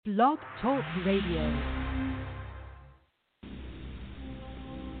Blog Talk Radio.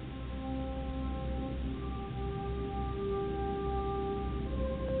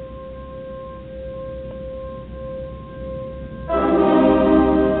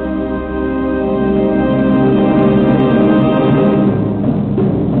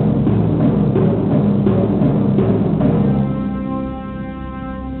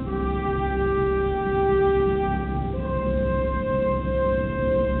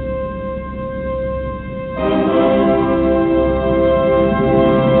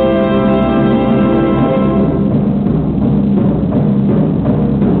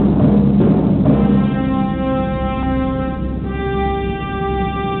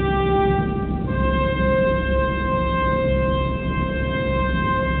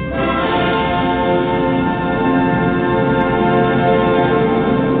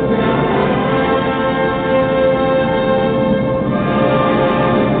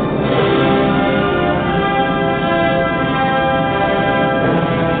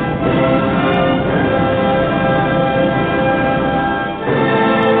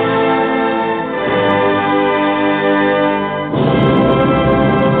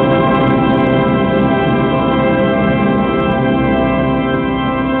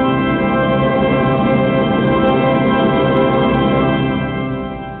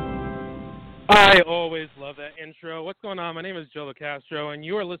 LoCastro, and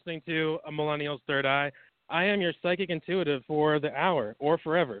you are listening to A Millennial's Third Eye. I am your psychic intuitive for the hour, or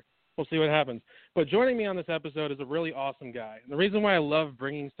forever. We'll see what happens. But joining me on this episode is a really awesome guy. And the reason why I love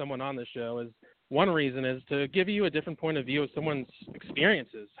bringing someone on the show is, one reason is to give you a different point of view of someone's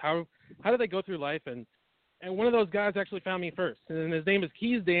experiences. How do they go through life? And one of those guys actually found me first, and his name is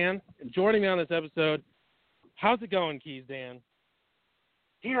Keys Dan. And joining me on this episode, how's it going, Keys Dan?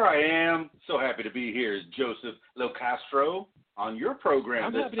 Here I am. So happy to be here. Joseph LoCastro on your program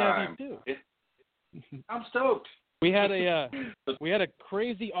I'm this happy time. To have you too. I'm stoked. We had a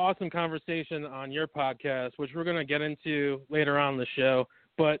crazy awesome conversation on your podcast, which we're going to get into later on in the show.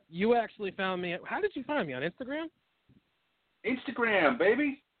 But you actually found me. How did you find me, on Instagram? Instagram,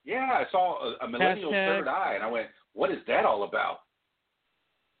 baby. Yeah, I saw a millennial third eye, and I went, "What is that all about?"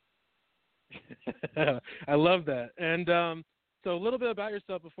 I love that. And so a little bit about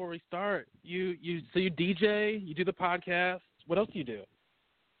yourself before we start. You DJ, you do the podcast. What else do you do?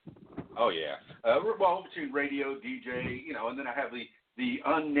 Oh yeah, well, between radio, DJ, and then I have the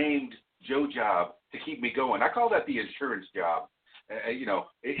unnamed Joe job to keep me going. I call that the insurance job.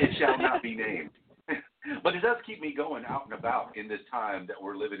 It shall not be named, but it does keep me going out and about in this time that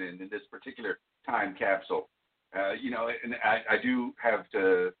we're living in this particular time capsule. And I do have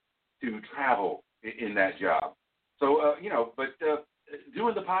to travel in that job. So, but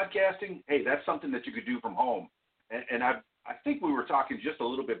doing the podcasting, hey, that's something that you could do from home. And I think we were talking just a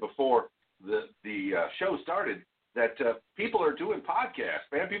little bit before the show started that people are doing podcasts,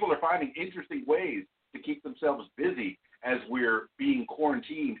 man. People are finding interesting ways to keep themselves busy as we're being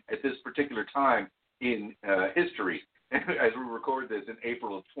quarantined at this particular time in history, as we record this in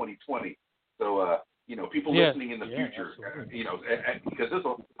April of 2020. So, people listening in the future, because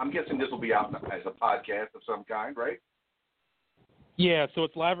I'm guessing this will be out as a podcast of some kind, right? Yeah, so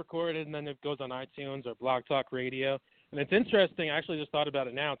it's live recorded, and then it goes on iTunes or Blog Talk Radio. And it's interesting, I actually just thought about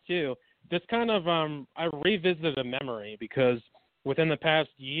it now, too. This kind of, I revisited a memory because within the past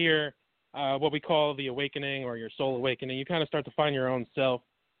year, what we call the awakening or your soul awakening, you kind of start to find your own self.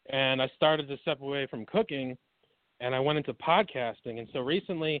 And I started to step away from cooking, and I went into podcasting. And so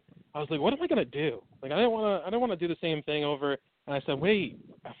recently, I was like, what am I going to do? Like, I don't want to do the same thing over. And I said, wait,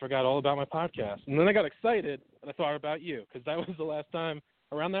 I forgot all about my podcast. And then I got excited, and I thought about you, because that was the last time,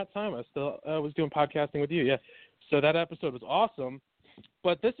 around that time, I still was doing podcasting with you. Yeah. So that episode was awesome.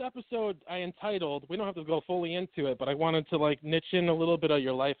 But this episode I entitled, we don't have to go fully into it, but I wanted to niche in a little bit of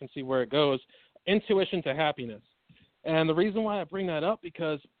your life and see where it goes, Intuition to Happiness. And the reason why I bring that up,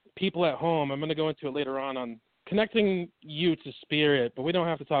 because people at home, I'm going to go into it later on connecting you to spirit, but we don't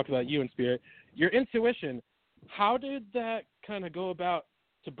have to talk about you and spirit. Your intuition, how did that kind of go about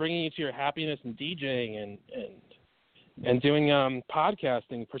to bringing you to your happiness and DJing and doing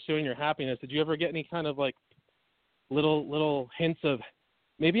podcasting, pursuing your happiness? Did you ever get any kind of little hints of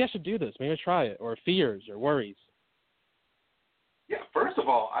maybe I should do this, maybe try it, or fears or worries? Yeah, first of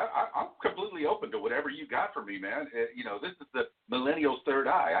all, I'm completely open to whatever you got for me, man. This is the millennial's third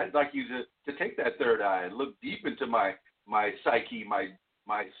eye. I'd like you to take that third eye and look deep into my psyche,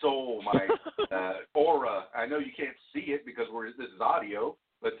 my soul, my aura. I know you can't see it because this is audio,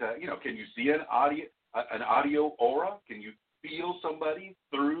 but can you see an audio aura? Can you feel somebody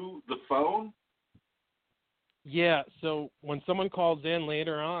through the phone? Yeah, so when someone calls in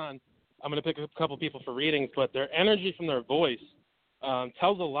later on, I'm going to pick a couple people for readings, but their energy from their voice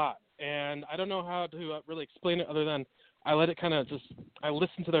tells a lot. And I don't know how to really explain it other than I let it kind of just, I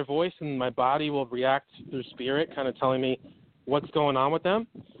listen to their voice and my body will react through spirit, kind of telling me what's going on with them.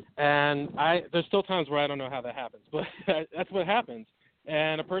 And there's still times where I don't know how that happens, but that's what happens.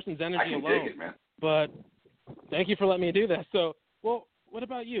 And a person's energy I can alone. dig it, man. But thank you for letting me do that. So, well, what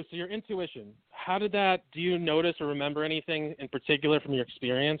about you? So your intuition, do you notice or remember anything in particular from your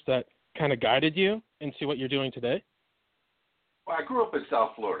experience that kind of guided you into what you're doing today? Well, I grew up in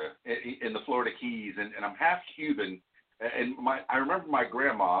South Florida, in the Florida Keys, and I'm half Cuban. And I remember my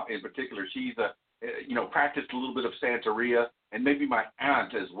grandma in particular. She's practiced a little bit of Santeria, and maybe my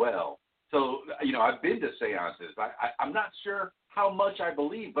aunt as well. So I've been to seances. I'm not sure how much I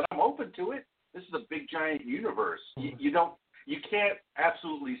believe, but I'm open to it. This is a big giant universe. You can't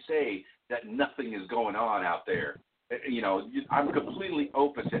absolutely say that nothing is going on out there. I'm completely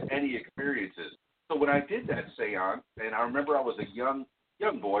open to any experiences. So when I did that seance, and I remember I was a young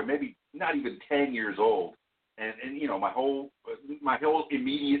boy, maybe not even 10 years old, and my whole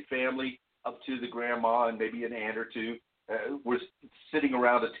immediate family up to the grandma and maybe an aunt or two was sitting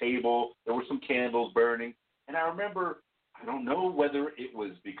around a table. There were some candles burning, and I remember, I don't know whether it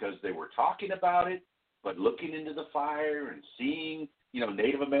was because they were talking about it, but looking into the fire and seeing,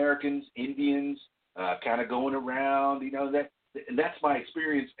 Native Americans, Indians, kind of going around, and that's my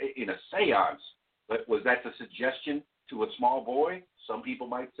experience in a seance. But was that the suggestion to a small boy? Some people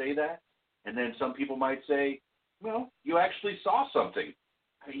might say that. And then some people might say, well, you actually saw something.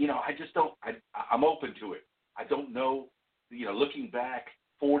 I just don't, I'm open to it. I don't know, looking back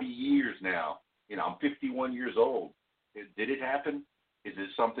 40 years now, I'm 51 years old. Did it happen? Is it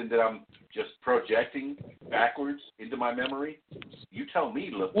something that I'm just projecting backwards into my memory? You tell me,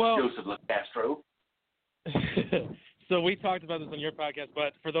 Joseph LoCastro. So we talked about this on your podcast,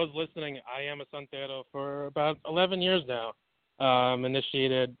 but for those listening, I am a santero for about 11 years now,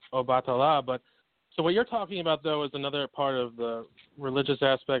 initiated Obatala. But so what you're talking about, though, is another part of the religious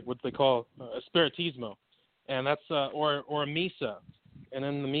aspect, what they call spiritismo, and that's or a misa. And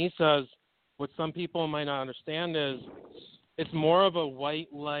in the misas, what some people might not understand is it's more of a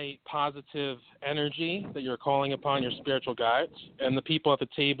white light, positive energy that you're calling upon your spiritual guides, and the people at the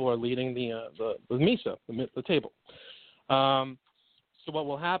table are leading the misa, the table. So what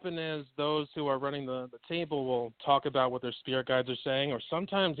will happen is those who are running the table will talk about what their spirit guides are saying, or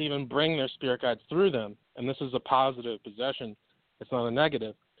sometimes even bring their spirit guides through them, and this is a positive possession. It's not a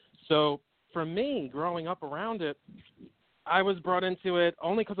negative. So for me, growing up around it, I was brought into it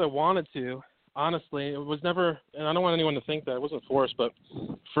only because I wanted to. Honestly, it was never, and I don't want anyone to think that it wasn't forced, but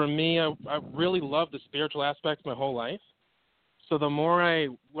for me, I really loved the spiritual aspects my whole life. So the more I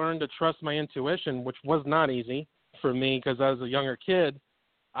learned to trust my intuition, which was not easy for me because as a younger kid,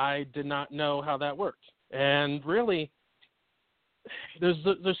 I did not know how that worked. And really, there's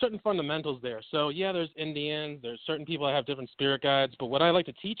certain fundamentals there. So yeah, there's Indians, there's certain people that have different spirit guides, but what I like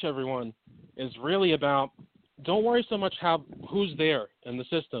to teach everyone is really about don't worry so much who's there in the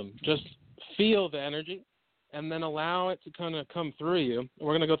system. Just feel the energy and then allow it to kind of come through you.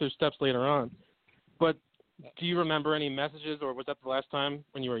 We're going to go through steps later on. But do you remember any messages, or was that the last time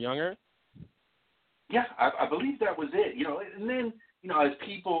when you were younger? Yeah, I believe that was it. And then, as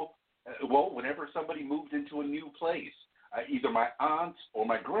people, whenever somebody moved into a new place, either my aunt or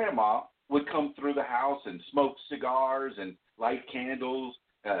my grandma would come through the house and smoke cigars and light candles,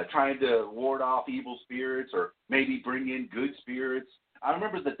 trying to ward off evil spirits or maybe bring in good spirits. I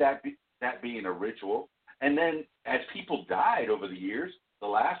remember that being a ritual. And then as people died over the years, the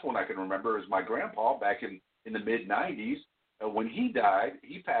last one I can remember is my grandpa back in the mid-'90s. When he died,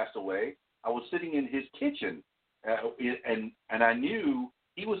 he passed away. I was sitting in his kitchen, and I knew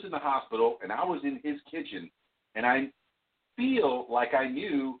he was in the hospital, and I was in his kitchen, and I feel like I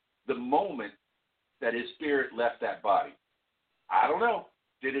knew the moment that his spirit left that body. I don't know.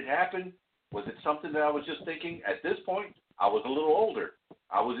 Did it happen? Was it something that I was just thinking? At this point, I was a little older.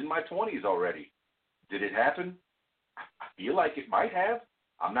 I was in my 20s already. Did it happen? I feel like it might have.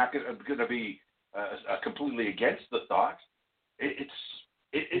 I'm not going to be completely against the thought.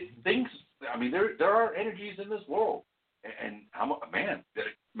 Things. I mean, there are energies in this world, and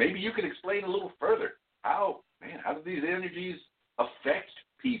maybe you could explain a little further. How do these energies affect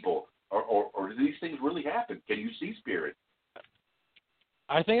people, or do these things really happen? Can you see spirit?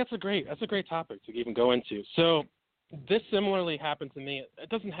 I think that's a great topic to even go into. So this similarly happened to me. It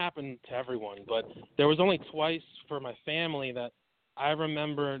doesn't happen to everyone, but there was only twice for my family that I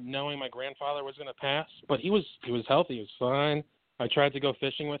remember knowing my grandfather was going to pass, but he was healthy, he was fine. I tried to go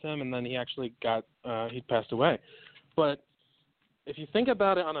fishing with him, and then he actually he passed away. But if you think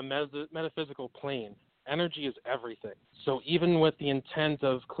about it on a metaphysical plane, energy is everything. So even with the intent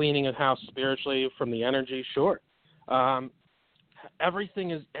of cleaning a house spiritually from the energy, sure.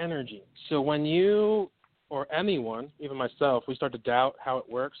 Everything is energy. So when you or anyone, even myself, we start to doubt how it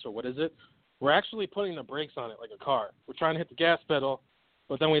works or what is it, we're actually putting the brakes on it like a car. We're trying to hit the gas pedal,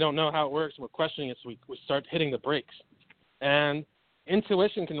 but then we don't know how it works, and we're questioning it, so we start hitting the brakes. And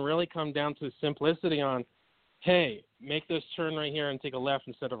intuition can really come down to simplicity on, hey, make this turn right here and take a left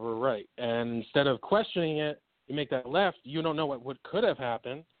instead of a right. And instead of questioning it, you make that left. You don't know what could have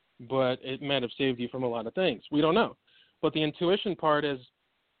happened, but it might have saved you from a lot of things. We don't know. But the intuition part is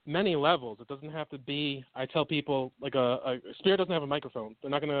many levels. It doesn't have to be, I tell people, like a spirit doesn't have a microphone. They're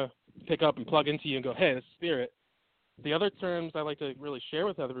not going to pick up and plug into you and go, hey, this is spirit. The other terms I like to really share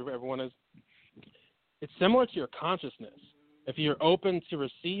with everyone is it's similar to your consciousness. If you're open to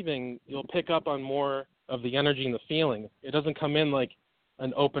receiving, you'll pick up on more of the energy and the feeling. It doesn't come in like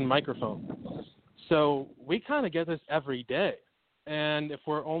an open microphone. So we kind of get this every day. And if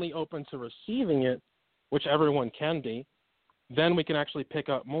we're only open to receiving it, which everyone can be, then we can actually pick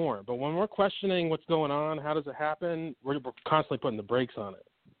up more. But when we're questioning what's going on, how does it happen, we're constantly putting the brakes on it.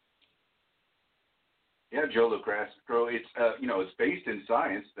 Yeah, Joe LoCastro, it's it's based in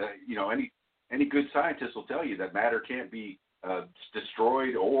science. Any good scientist will tell you that matter can't be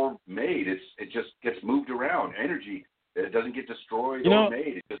destroyed or made. It just gets moved around. Energy, it doesn't get destroyed or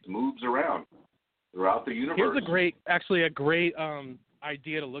made. It just moves around throughout the universe. Here's a great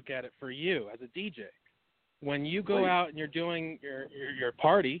idea to look at it for you as a DJ. When you go out and you're doing your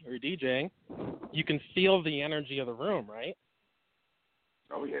party or DJing, you can feel the energy of the room, right?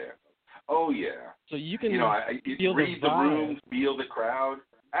 Oh yeah. So you can feel read the room, vibe. feel the crowd.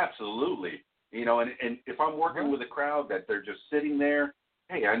 Absolutely. And if I'm working with a crowd that they're just sitting there,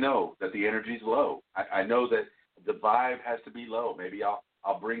 hey, I know that the energy's low. I know that the vibe has to be low. Maybe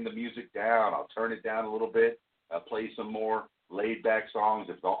I'll bring the music down. I'll turn it down a little bit. Play some more laid back songs.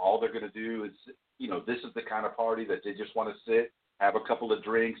 If all they're going to do is, this is the kind of party that they just want to sit, have a couple of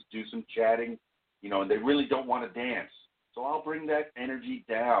drinks, do some chatting, and they really don't want to dance. So I'll bring that energy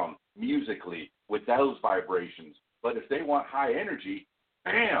down musically with those vibrations. But if they want high energy,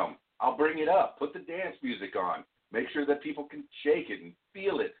 bam, I'll bring it up. Put the dance music on. Make sure that people can shake it and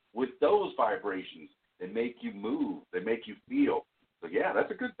feel it with those vibrations. They make you move. They make you feel. So yeah,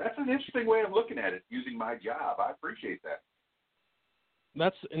 that's an interesting way of looking at it using my job. I appreciate that.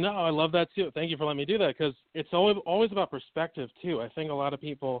 I love that too. Thank you for letting me do that, because it's always about perspective too. I think a lot of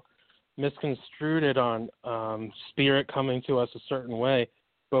people misconstrued it on spirit coming to us a certain way,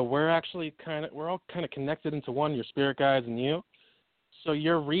 but we're all kind of connected into one, your spirit guides and you. So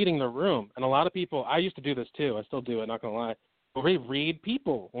you're reading the room. And a lot of people, I used to do this too, I still do it, not going to lie, but we read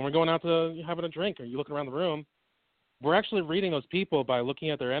people. When we're going out to having a drink or you looking around the room, we're actually reading those people by looking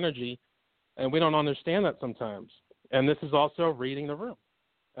at their energy, and we don't understand that sometimes. And this is also reading the room.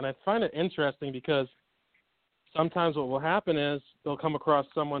 And I find it interesting because sometimes what will happen is they'll come across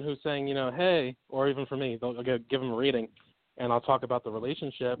someone who's saying, hey, or even for me, they'll give them a reading, and I'll talk about the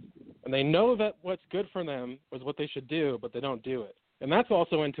relationship, and they know that what's good for them is what they should do, but they don't do it. And that's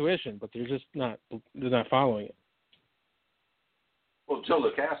also intuition, but they're not following it. Well, Joe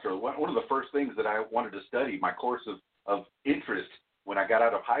LoCastro, one of the first things that I wanted to study, my course of interest when I got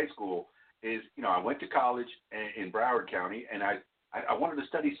out of high school is, I went to college in Broward County, and I wanted to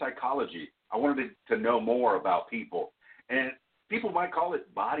study psychology. I wanted to know more about people. And people might call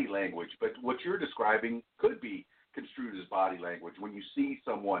it body language, but what you're describing could be construed as body language. When you see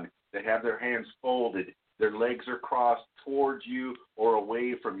someone that have their hands folded, their legs are crossed towards you or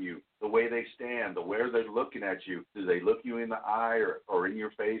away from you, the way they stand, the way they're looking at you. Do they look you in the eye or in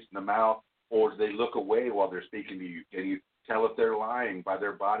your face, in the mouth, or do they look away while they're speaking to you? Can you tell if they're lying by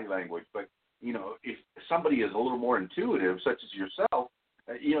their body language? But, if somebody is a little more intuitive, such as yourself,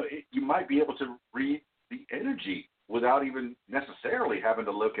 you might be able to read the energy without even necessarily having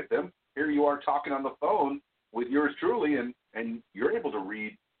to look at them. Here you are talking on the phone with yours truly, and you're able to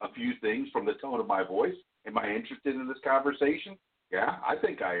read a few things from the tone of my voice. Am I interested in this conversation? Yeah, I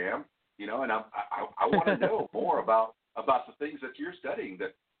think I am. And I want to know more about the things that you're studying,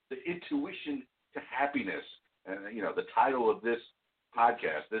 the intuition to happiness. And, the title of this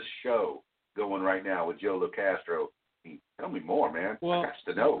podcast, this show going right now with Joe LoCastro. Tell me more, man. Well, I got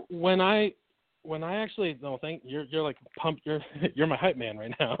to know. When I actually you're like pumped. You're my hype man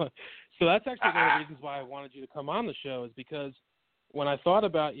right now. So that's actually one of the reasons why I wanted you to come on the show, is because when I thought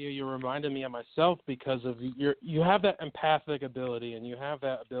about you, you reminded me of myself, because of you have that empathic ability, and you have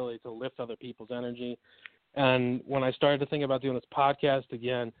that ability to lift other people's energy. And when I started to think about doing this podcast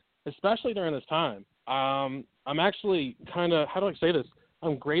again, especially during this time, I'm actually kind of, how do I say this?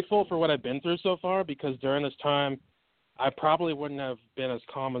 I'm grateful for what I've been through so far, because during this time, I probably wouldn't have been as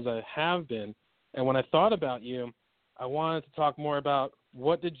calm as I have been. And when I thought about you, I wanted to talk more about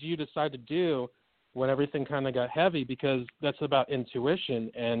what did you decide to do when everything kind of got heavy, because that's about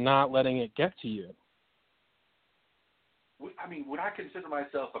intuition and not letting it get to you. I mean, would I consider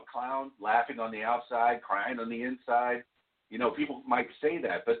myself a clown, laughing on the outside, crying on the inside? You know, people might say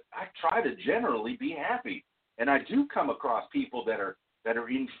that, but I try to generally be happy. And I do come across people that are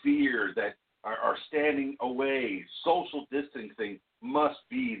in fear, that are standing away. Social distancing must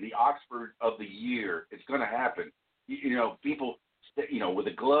be the Oxford of the year. It's going to happen. You know, people, with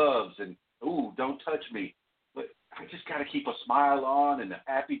the gloves and, ooh, don't touch me. But I just got to keep a smile on and a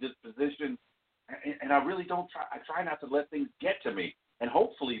happy disposition. And I really don't try. I try not to let things get to me. And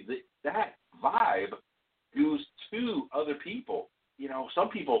hopefully that vibe goes to other people. You know, some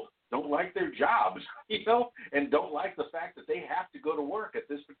people don't like their jobs, and don't like the fact that they have to go to work at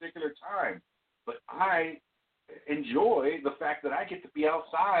this particular time. But I enjoy the fact that I get to be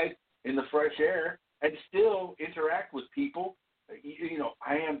outside in the fresh air and still interact with people.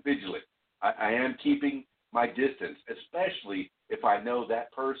 I am vigilant. I am keeping my distance, especially if I know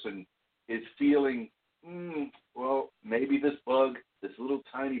that person is feeling, well, maybe this little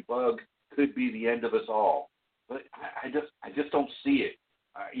tiny bug could be the end of us all. But I just don't see it.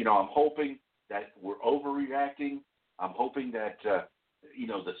 I'm hoping that we're overreacting. I'm hoping that,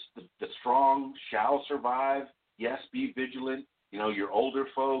 the strong shall survive. Yes, be vigilant. Your older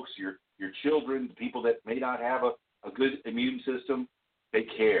folks, your children, the people that may not have a good immune system, take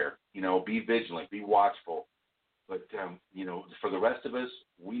care. Be vigilant, be watchful. But, for the rest of us,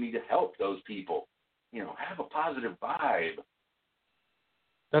 we need to help those people. Have a positive vibe.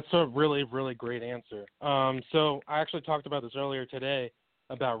 That's a really, really great answer. So I actually talked about this earlier today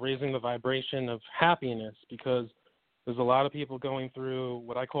about raising the vibration of happiness, because there's a lot of people going through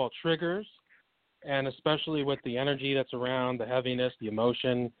what I call triggers, and especially with the energy that's around, the heaviness, the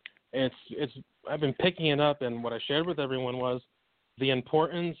emotion. I've been picking it up, and what I shared with everyone was the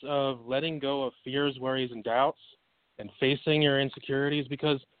importance of letting go of fears, worries, and doubts, and facing your insecurities,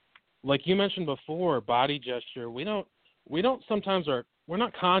 because like you mentioned before, body gesture, we don't sometimes we're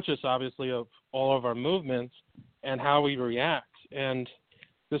not conscious, obviously, of all of our movements and how we react. And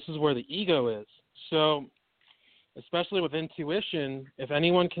this is where the ego is. So especially with intuition, if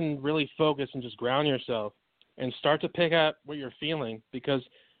anyone can really focus and just ground yourself and start to pick up what you're feeling, because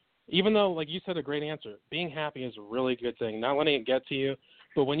even though, like you said, a great answer, being happy is a really good thing, not letting it get to you.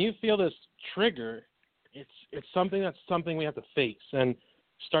 But when you feel this trigger, it's something we have to face and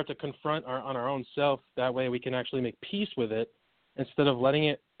start to confront on our own self. That way we can actually make peace with it instead of letting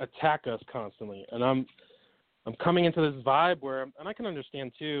it attack us constantly. And I'm coming into this vibe where, and I can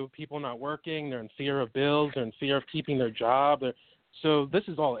understand too, people not working, they're in fear of bills, they're in fear of keeping their job. So this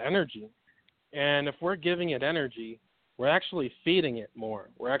is all energy. And if we're giving it energy, we're actually feeding it more.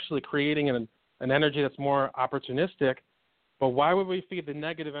 We're actually creating an energy that's more opportunistic. But why would we feed the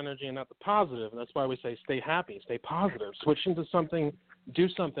negative energy and not the positive? And that's why we say stay happy, stay positive, switch into something, do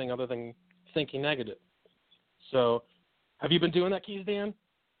something other than thinking negative. So have you been doing that, Keys Dan?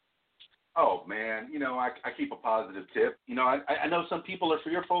 Oh, man, I keep a positive tip. I know some people are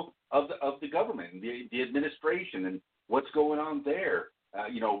fearful of the government, the administration, and what's going on there.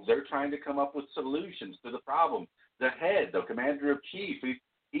 They're trying to come up with solutions to the problem. The head, the commander of chief,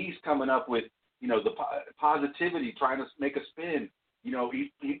 he's coming up with, the positivity, trying to make a spin.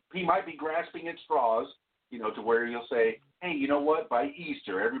 He might be grasping at straws, to where he'll say, hey, you know what, by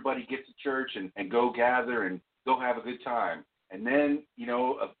Easter, everybody gets to church and go gather and go have a good time. And then,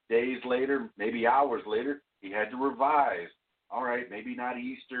 days later, maybe hours later, he had to revise. All right, maybe not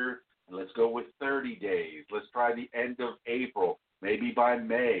Easter, and let's go with 30 days. Let's try the end of April, maybe by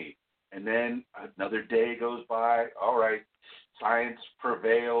May. And then another day goes by. All right, science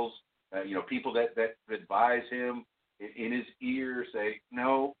prevails. People that advise him in his ear say,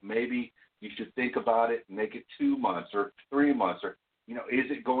 no, maybe you should think about it and make it 2 months or 3 months. Or,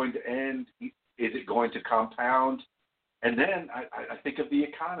 is it going to end? Is it going to compound? And then I think of the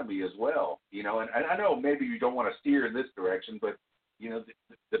economy as well, and I know maybe you don't want to steer in this direction, but,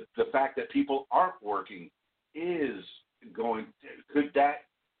 the fact that people aren't working could that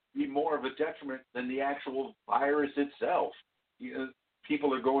be more of a detriment than the actual virus itself?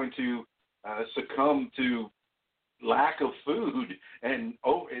 People are going to succumb to lack of food and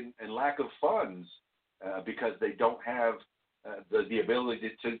lack of funds because they don't have the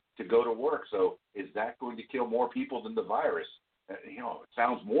ability to go to work. So is that going to kill more people than the virus? It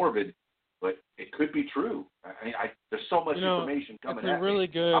sounds morbid, but it could be true. There's so much information coming at me.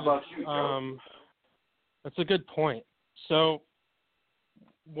 Good, How about you, Joe? That's a good point. So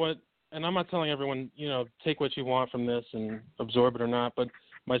and I'm not telling everyone, take what you want from this and absorb it or not, but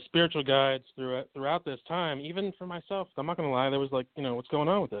my spiritual guides throughout this time, even for myself, I'm not going to lie, there was what's going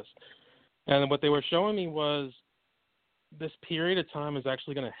on with this? And what they were showing me was this period of time is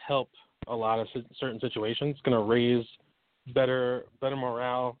actually going to help a lot of certain situations. It's going to raise better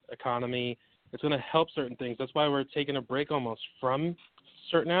morale, economy. It's going to help certain things. That's why we're taking a break almost from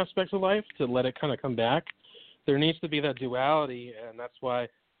certain aspects of life to let it kind of come back. There needs to be that duality, and that's why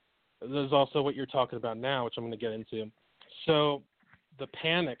there's also what you're talking about now, which I'm going to get into. So the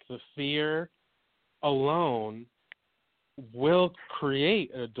panic, the fear alone will create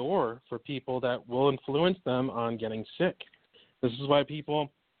a door for people that will influence them on getting sick. This is why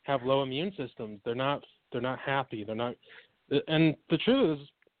people have low immune systems. They're not happy. And the truth is,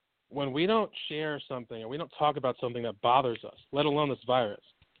 when we don't share something or we don't talk about something that bothers us, let alone this virus,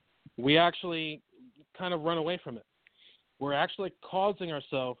 we actually kind of run away from it. We're actually causing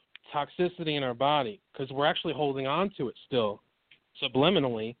ourselves toxicity in our body because we're actually holding on to it still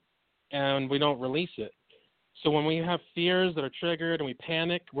subliminally, and we don't release it. So when we have fears that are triggered and we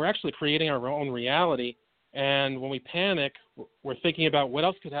panic, we're actually creating our own reality. And when we panic, we're thinking about what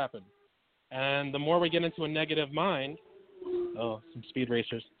else could happen. And the more we get into a negative mind, some speed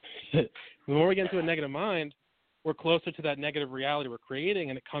racers. The more we get into a negative mind, we're closer to that negative reality we're creating,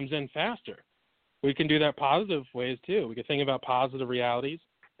 and it comes in faster. We can do that positive ways too. We can think about positive realities.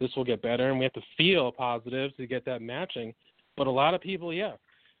 This will get better, and we have to feel positive to get that matching. But a lot of people,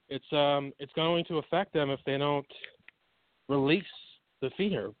 it's going to affect them if they don't release the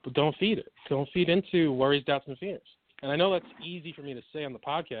fear, but don't feed it. Don't feed into worries, doubts, and fears. And I know that's easy for me to say on the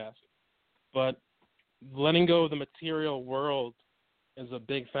podcast, but letting go of the material world is a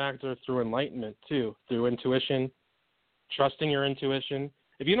big factor through enlightenment too, through intuition, trusting your intuition.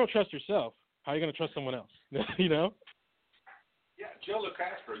 If you don't trust yourself, how are you going to trust someone else? Yeah, Joe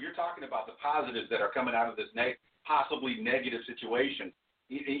LoCastro, you're talking about the positives that are coming out of this possibly negative situation.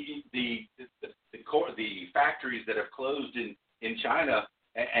 The factories that have closed in China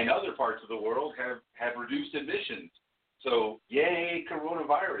and other parts of the world have reduced emissions. So, yay,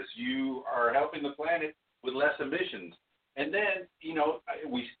 coronavirus, you are helping the planet with less emissions. And then,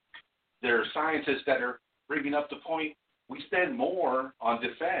 there are scientists that are bringing up the point, we spend more on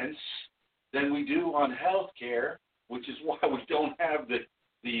defense than we do on health care, which is why we don't have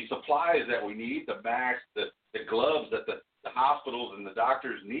the supplies that we need, the masks, the gloves that the hospitals and the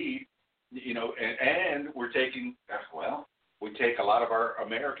doctors need, and we're taking, we take a lot of our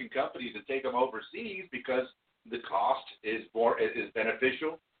American companies and take them overseas because the cost is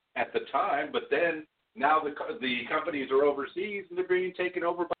beneficial at the time, but then now the companies are overseas and they're being taken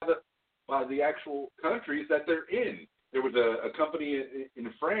over by the actual countries that they're in. There was a company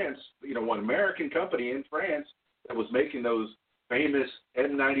in France, one American company in France that was making those famous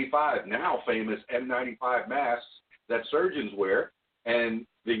N95, now famous N95 masks that surgeons wear, and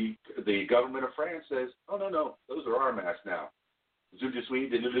the government of France says, oh, no, those are our masks now.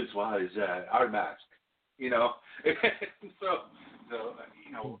 Our mask. So,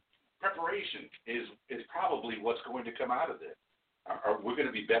 preparation is probably what's going to come out of this. We're going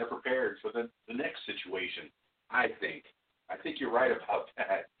to be better prepared for the next situation, I think. I think you're right about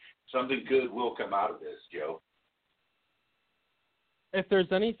that. Something good will come out of this, Joe. If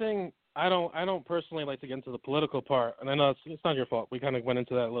there's anything, I don't personally like to get into the political part, and I know it's not your fault. We kind of went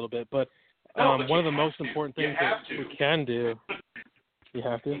into that a little bit, but one of the most important things that we can do. You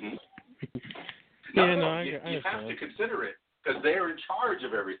have to? Mm-hmm. I have to consider it because they're in charge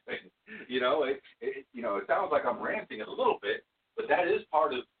of everything. It sounds like I'm ranting a little bit, but that is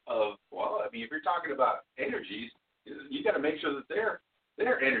part of if you're talking about energies, you got to make sure that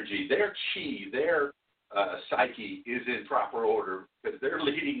their energy, their chi, their psyche is in proper order because they're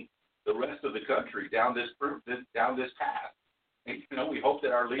leading the rest of the country down this path. And we hope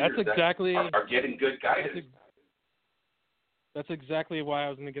that our leaders are getting good guidance. That's exactly why I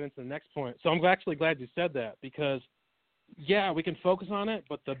was going to get into the next point. So I'm actually glad you said that because, we can focus on it,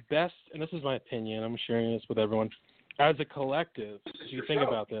 but the best, and this is my opinion, I'm sharing this with everyone, as a collective, if you think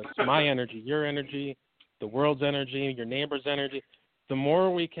about this, my energy, your energy, the world's energy, your neighbor's energy, the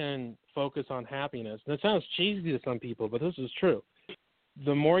more we can focus on happiness, and it sounds cheesy to some people, but this is true.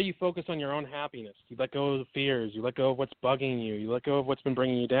 The more you focus on your own happiness, you let go of the fears, you let go of what's bugging you, you let go of what's been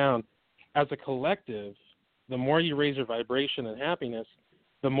bringing you down. As a collective, the more you raise your vibration and happiness,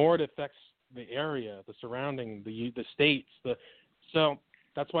 the more it affects the area, the surrounding, the states. So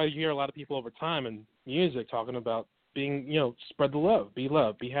that's why you hear a lot of people over time in music talking about spread the love,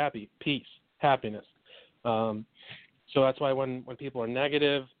 be happy, peace, happiness. So that's why when people are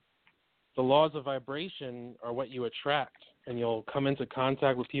negative, the laws of vibration are what you attract, and you'll come into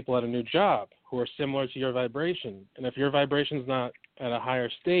contact with people at a new job who are similar to your vibration. And if your vibration's not at a higher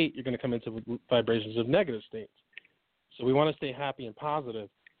state, you're going to come into vibrations of negative states. So we want to stay happy and positive,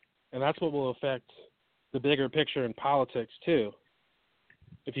 and that's what will affect the bigger picture in politics too.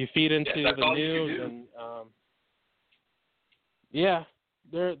 If you feed into the news and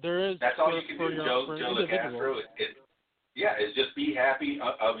there is. That's all you can do, Joe LoCastro. Is just be happy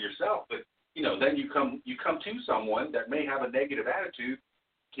of yourself. But then you come to someone that may have a negative attitude.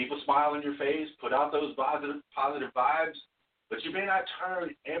 Keep a smile on your face. Put out those positive vibes. But you may not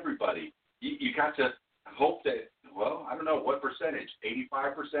turn everybody. You got to hope that. Well, I don't know what percentage.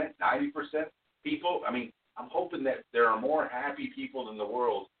 85%, 90% people. I mean, I'm hoping that there are more happy people in the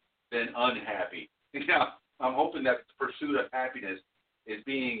world than unhappy. I'm hoping that the pursuit of happiness is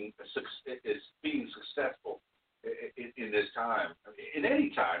being successful in this time, in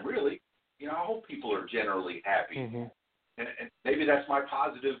any time, really. I hope people are generally happy, and maybe that's my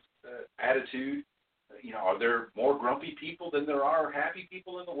positive attitude. Are there more grumpy people than there are happy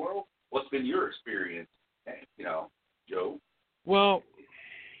people in the world? What's been your experience, Joe? Well,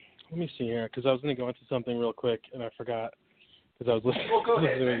 let me see here, because I was going to go into something real quick, and I forgot, because I was listening. Well, go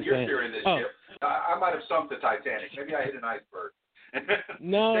ahead, man. You're steering this ship. I might have sunk the Titanic. Maybe I hit an iceberg.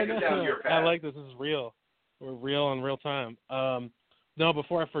 No. Your path. I like this. This is real. We're real in real time. No,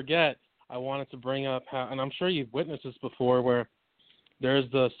 before I forget, I wanted to bring up how, and I'm sure you've witnessed this before, where there's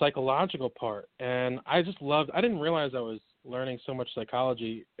the psychological part. And I didn't realize I was learning so much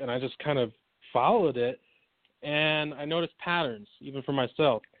psychology, and I just kind of followed it, and I noticed patterns, even for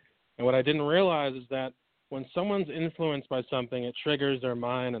myself. And what I didn't realize is that when someone's influenced by something, it triggers their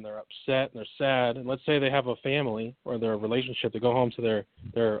mind, and they're upset and they're sad. And let's say they have a family or their relationship, they go home to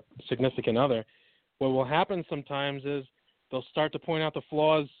their significant other. What will happen sometimes is they'll start to point out the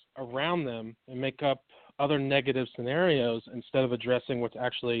flaws around them and make up other negative scenarios instead of addressing what's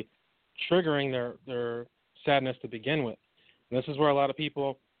actually triggering their sadness to begin with. And this is where a lot of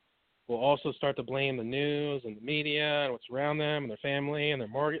people will also start to blame the news and the media and what's around them and their family and their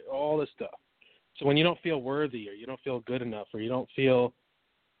mortgage, all this stuff. So when you don't feel worthy, or you don't feel good enough, or you don't feel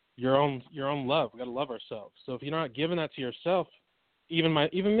your own love, we got to love ourselves. So if you're not giving that to yourself, even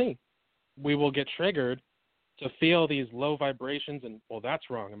me, we will get triggered to feel these low vibrations, and well, that's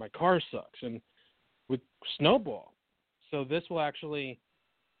wrong, and my car sucks, and we snowball. So this will actually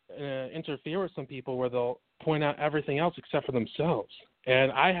interfere with some people, where they'll point out everything else except for themselves.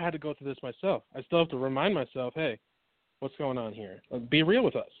 And I had to go through this myself. I still have to remind myself, hey, what's going on here? Be real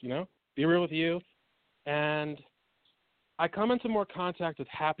with us, Be real with you. And I come into more contact with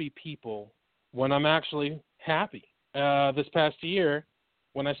happy people when I'm actually happy. This past year,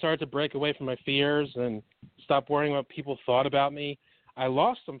 when I started to break away from my fears and stop worrying what people thought about me, I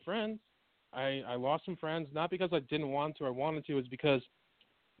lost some friends. I lost some friends, not because I didn't want to or wanted to, it's because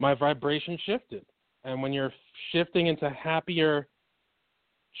my vibration shifted. And when you're shifting into happier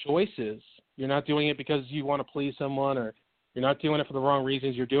choices, you're not doing it because you want to please someone, or you're not doing it for the wrong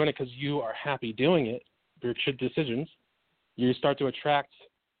reasons. You're doing it because you are happy doing it, your decisions. You start to attract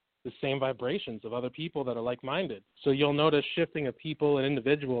the same vibrations of other people that are like-minded. So you'll notice shifting of people and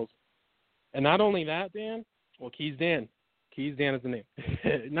individuals. And not only that, Dan, well, Keys Dan is the name.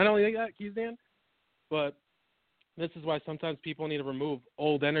 Not only that, Keys Dan, but this is why sometimes people need to remove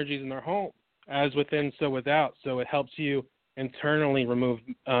old energies in their home, as within, so without. So it helps you internally remove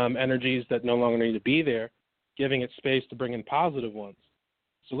energies that no longer need to be there, giving it space to bring in positive ones.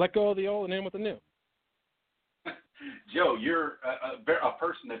 So let go of the old and in with the new. Joe, you're a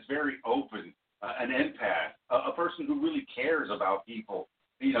person that's very open, an empath, a person who really cares about people.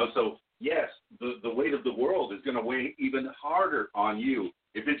 So yes, the weight of the world is going to weigh even harder on you.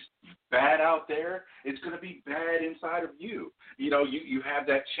 If it's bad out there, it's going to be bad inside of you. You have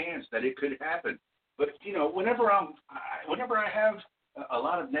that chance that it could happen. But whenever I have a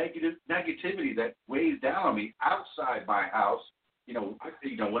lot of negativity that weighs down on me outside my house,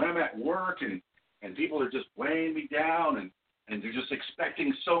 when I'm at work and people are just weighing me down and they're just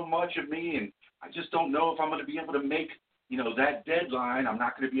expecting so much of me, and I just don't know if I'm going to be able to make, that deadline. I'm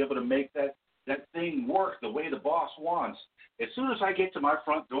not going to be able to make that thing work the way the boss wants. As soon as I get to my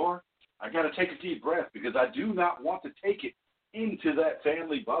front door, I got to take a deep breath, because I do not want to take it into that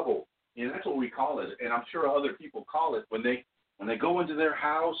family bubble. That's what we call it, and I'm sure other people call it when they go into their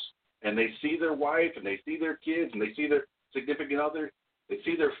house and they see their wife and they see their kids and they see their significant other. They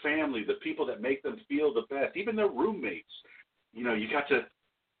see their family, the people that make them feel the best, even their roommates. You got to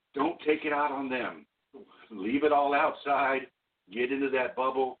don't take it out on them. leave it all outside, get into that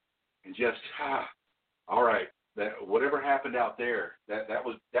bubble, and just all right. That whatever happened out there, that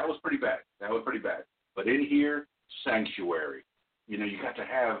was pretty bad. That was pretty bad. But in here, sanctuary. You know, you got to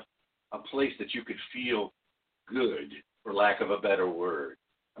have a place that you could feel good, for lack of a better word.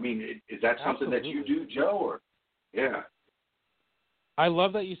 I mean, is that something Absolutely. that you do, Joe? Or yeah. I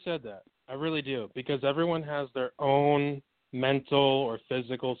love that you said that. I really do, because everyone has their own mental or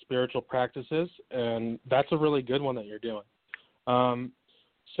physical, spiritual practices, and that's a really good one that you're doing.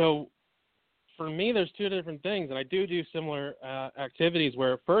 So for me, there's two different things, and I do similar activities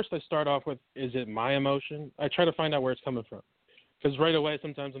where first I start off with, is it my emotion? I try to find out where it's coming from, because right away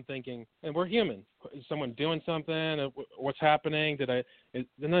sometimes I'm thinking, and we're human, is someone doing something? What's happening?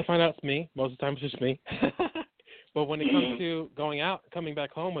 Then I find out it's me. Most of the time it's just me. But when it comes to going out, coming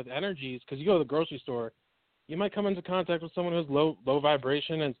back home with energies, because you go to the grocery store, you might come into contact with someone who's low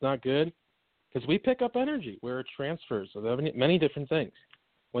vibration and it's not good, because we pick up energy. We're transfers of many different things.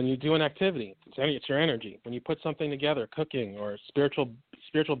 When you do an activity, it's your energy. When you put something together, cooking or spiritual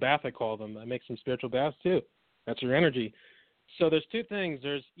bath, I call them. I make some spiritual baths too. That's your energy. So there's two things.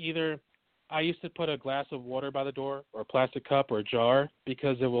 There's either I used to put a glass of water by the door or a plastic cup or a jar,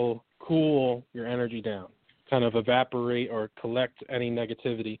 because it will cool your energy down, kind of evaporate or collect any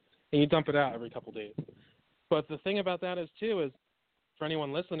negativity, and you dump it out every couple of days. But the thing about that is for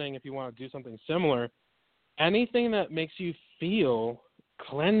anyone listening, if you want to do something similar, anything that makes you feel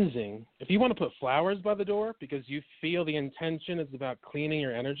cleansing, if you want to put flowers by the door because you feel the intention is about cleaning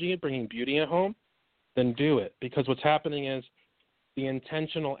your energy and bringing beauty at home, then do it. Because what's happening is the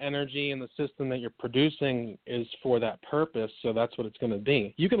intentional energy and the system that you're producing is for that purpose, so that's what it's going to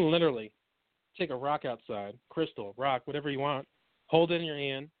be. You can literally take a rock outside, crystal, rock, whatever you want, hold it in your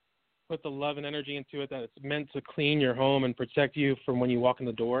hand, put the love and energy into it that it's meant to clean your home and protect you from when you walk in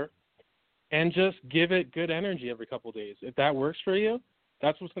the door, and just give it good energy every couple of days. If that works for you,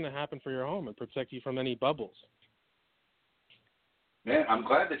 that's what's going to happen for your home and protect you from any bubbles. Man, I'm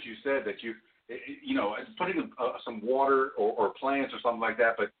glad that you said that putting some water or plants or something like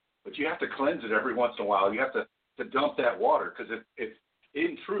that, but you have to cleanse it every once in a while. You have to dump that water, because if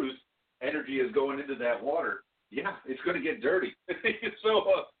in truth energy is going into that water, yeah, it's going to get dirty. So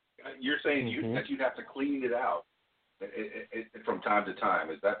you're saying that you'd have to clean it out from time to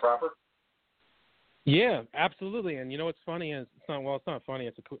time. Is that proper? Yeah, absolutely. And you know what's funny is it's not funny.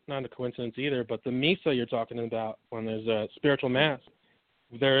 It's not a coincidence either. But the misa you're talking about, when there's a spiritual mass,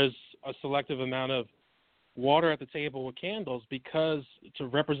 there is a selective amount of water at the table with candles, because it's a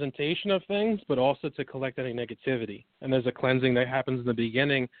representation of things, but also to collect any negativity. And there's a cleansing that happens in the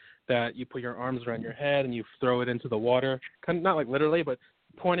beginning, that you put your arms around your head and you throw it into the water, not like literally, but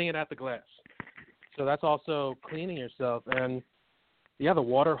pointing it at the glass. So that's also cleaning yourself. And yeah, the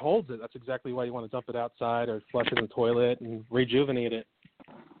water holds it. That's exactly why you want to dump it outside or flush it in the toilet and rejuvenate it.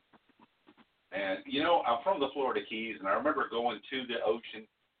 And I'm from the Florida Keys, and I remember going to the ocean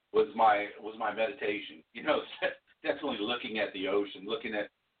was my meditation. Definitely looking at the ocean, looking at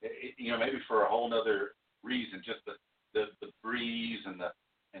maybe for a whole nother reason, just the breeze and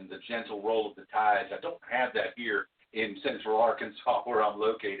the gentle roll of the tides. I don't have that here in Central Arkansas where I'm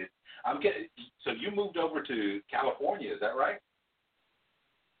located. So you moved over to California, is that right?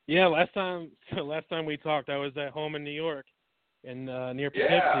 Yeah, last time we talked, I was at home in New York, and near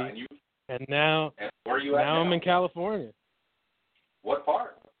Poughkeepsie. Yeah, and now where are you at now? I'm in California. What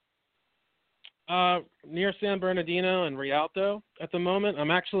part? Near San Bernardino and Rialto at the moment.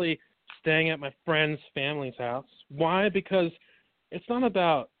 I'm actually staying at my friend's family's house. Why? Because it's not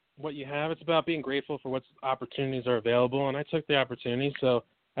about what you have. It's about being grateful for what opportunities are available, and I took the opportunity. So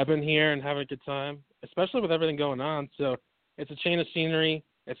I've been here and having a good time, especially with everything going on. So it's a change of scenery.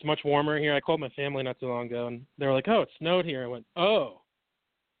 It's much warmer here. I called my family not too long ago, and they were like, "Oh, it snowed here." I went, "Oh,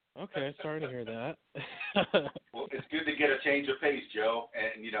 okay, sorry to hear that." Well, it's good to get a change of pace, Joe.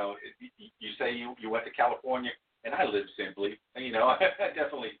 And, you say you went to California, and I live simply. I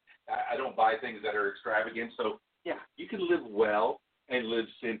definitely, I don't buy things that are extravagant. So, yeah, you can live well and live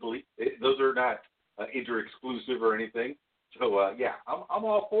simply. Those are not inter-exclusive or anything. So, yeah, I'm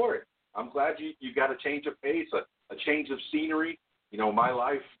all for it. I'm glad you got a change of pace, a change of scenery. My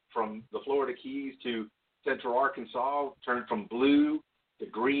life from the Florida Keys to Central Arkansas turned from blue to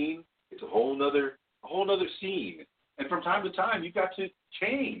green. It's a whole nother scene. And from time to time, you've got to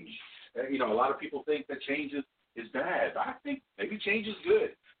change. A lot of people think that change is bad. I think maybe change is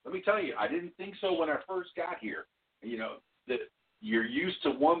good. Let me tell you, I didn't think so when I first got here. That you're used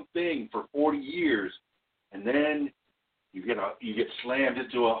to one thing for 40 years, and then you get slammed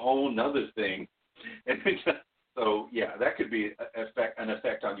into a whole nother thing. And so, yeah, that could be an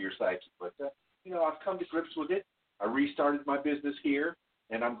effect on your psyche. But, I come to grips with it. I restarted my business here,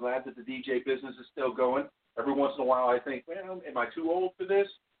 and I'm glad that the DJ business is still going. Every once in a while I think, well, am I too old for this?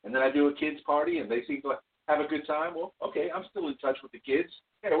 And then I do a kids party, and they seem to have a good time. Well, okay, I'm still in touch with the kids.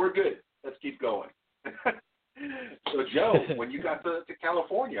 Yeah, we're good. Let's keep going. So, Joe, when you got to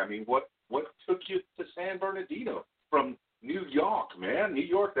California, I mean, what took you to San Bernardino from New York, man? New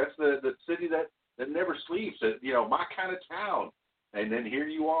York, that's the city that never sleeps, my kind of town. And then here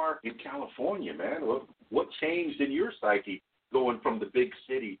you are in California, man. What changed in your psyche going from the big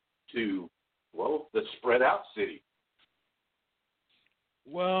city to, well, the spread out city?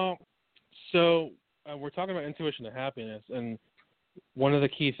 Well, so we're talking about intuition and happiness, and one of the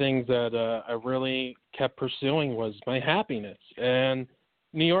key things that I really kept pursuing was my happiness. And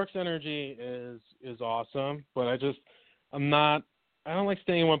New York's energy is awesome, but I don't like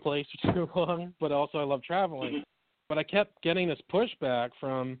staying in one place for too long, but also I love traveling. But I kept getting this pushback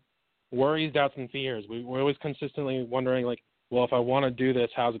from worries, doubts, and fears. We're always consistently wondering, like, well, if I want to do this,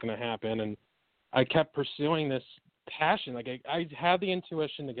 how's it going to happen? And I kept pursuing this passion. Like, I had the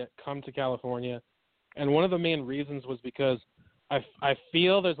intuition to come to California, and one of the main reasons was because I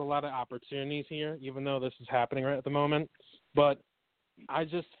feel there's a lot of opportunities here, even though this is happening right at the moment. But I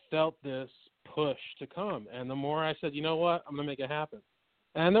just felt this push to come. And the more I said, you know what, I'm going to make it happen.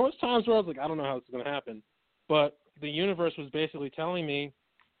 And there was times where I was like, I don't know how this is going to happen. But the universe was basically telling me,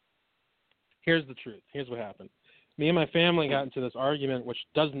 here's the truth. Here's what happened. Me and my family got into this argument, which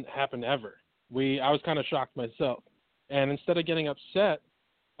doesn't happen ever. I was kind of shocked myself. And instead of getting upset,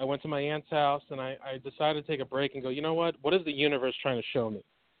 I went to my aunt's house, and I decided to take a break and go, you know what is the universe trying to show me?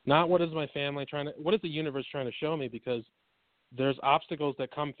 Not what is my family what is the universe trying to show me? Because there's obstacles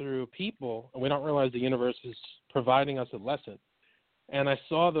that come through people, and we don't realize the universe is providing us a lesson. And I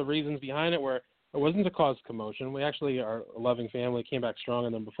saw the reasons behind it where it wasn't to cause commotion. We actually are a loving family, came back stronger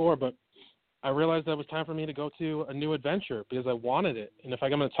than before, but I realized that it was time for me to go to a new adventure because I wanted it. And if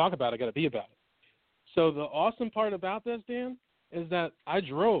I'm going to talk about it, I got to be about it. So the awesome part about this, Dan, is that I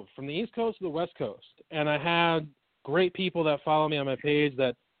drove from the East Coast to the West Coast, and I had great people that follow me on my page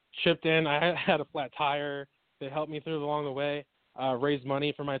that chipped in. I had a flat tire. They helped me through along the way, raised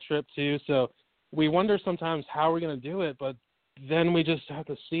money for my trip too. So we wonder sometimes how we're going to do it, but then we just have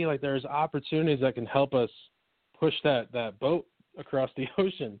to see like there's opportunities that can help us push that boat across the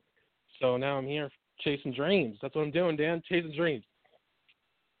ocean. So now I'm here chasing dreams. That's what I'm doing, Dan, chasing dreams.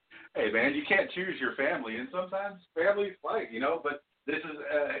 Hey, man, you can't choose your family, and sometimes families fight, but this is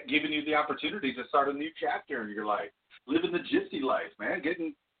giving you the opportunity to start a new chapter in your life, living the gypsy life, man,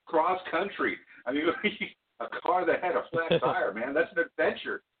 getting cross-country. I mean, a car that had a flat tire, man, that's an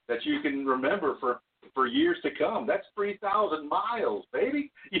adventure that you can remember for years to come. That's 3,000 miles, baby.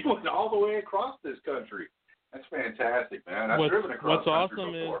 You went all the way across this country. That's fantastic, man. I've driven across country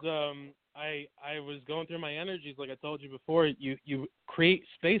before. What's awesome is I was going through my energies, like I told you before. You create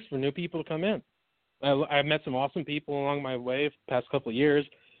space for new people to come in. I met some awesome people along my way for the past couple of years,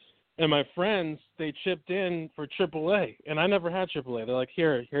 and my friends, they chipped in for AAA, and I never had AAA. They're like,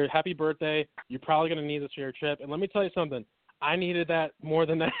 here, happy birthday. You're probably going to need this for your trip. And let me tell you something. I needed that more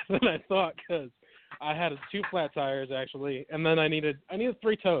than I thought because I had 2 flat tires, actually, and then I needed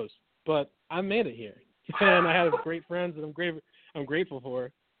 3 toes. But I made it here, and I have great friends that I'm grateful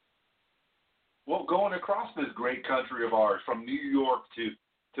for. Well, going across this great country of ours, from New York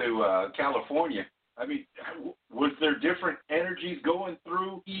to California, I mean, was there different energies going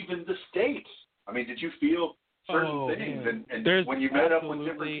through even the states? I mean, did you feel certain things and when you met up with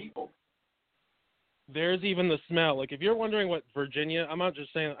different people? There's even the smell. Like, if you're wondering what Virginia, I'm not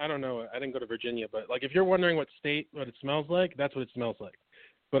just saying, I don't know, I didn't go to Virginia, but, like, if you're wondering what it smells like, that's what it smells like.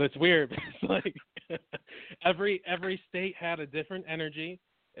 But it's weird. It's like every state had a different energy.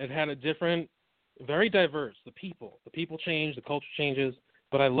 It had a different, very diverse. The people change, the culture changes,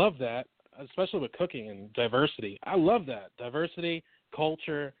 but I love that, especially with cooking and diversity. I love that, diversity,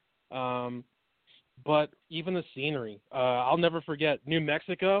 culture, but even the scenery. I'll never forget New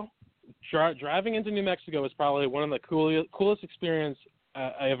Mexico. Driving into New Mexico was probably one of the coolest experience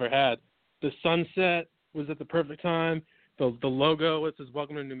I ever had. The sunset was at the perfect time. The logo says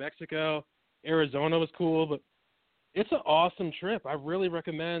 "Welcome to New Mexico." Arizona was cool, but it's an awesome trip. I really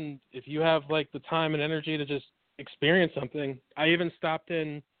recommend if you have like the time and energy to just experience something. I even stopped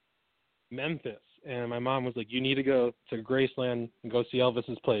in Memphis, and my mom was like, "You need to go to Graceland and go see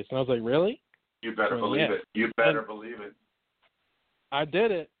Elvis's place." And I was like, "Really?" You better believe it. You better believe it. I did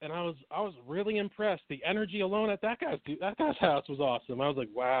it, and I was really impressed. The energy alone at that guy's house was awesome. I was like,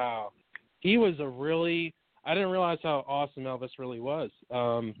 wow, he was I didn't realize how awesome Elvis really was.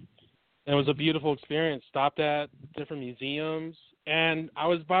 It was a beautiful experience. Stopped at different museums, and I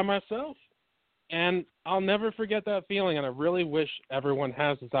was by myself. And I'll never forget that feeling, and I really wish everyone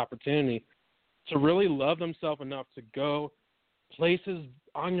has this opportunity to really love themselves enough to go places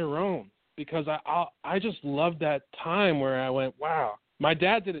on your own, because I just loved that time where I went, wow. My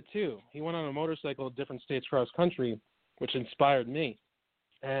dad did it too. He went on a motorcycle to different states across country, which inspired me.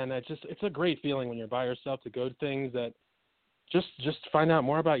 And it's a great feeling when you're by yourself to go to things that just find out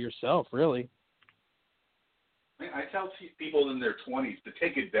more about yourself, really. I tell people in their 20s to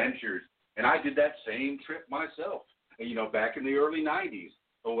take adventures, and I did that same trip myself, back in the early 90s.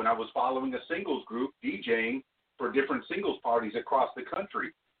 So when I was following a singles group, DJing for different singles parties across the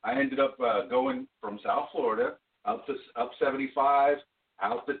country, I ended up going from South Florida up 75,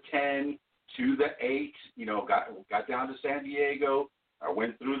 out the 10 to the 8. Got down to San Diego. I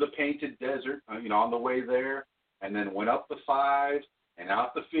went through the Painted Desert, on the way there, and then went up the 5 and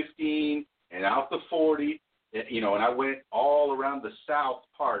out the 15 and out the 40. And I went all around the south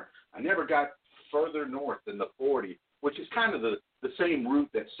part. I never got further north than the 40, which is kind of the same route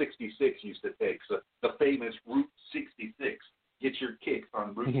that 66 used to take. So the famous Route 66. Get your kicks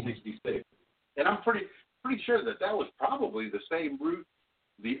on Route 66. And I'm pretty sure that was probably the same route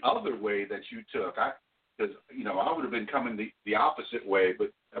the other way that you took. Because I would have been coming the opposite way,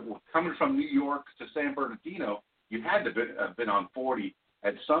 but coming from New York to San Bernardino, you had to have been on 40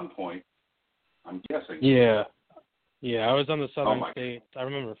 at some point, I'm guessing. Yeah, I was on the southern states. I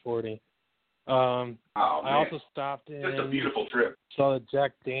remember 40. I also stopped in. Just a beautiful trip. Saw the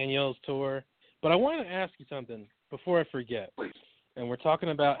Jack Daniels tour. But I want to ask you something before I forget. Please. And we're talking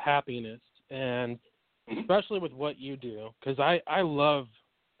about happiness, and especially with what you do, because I love,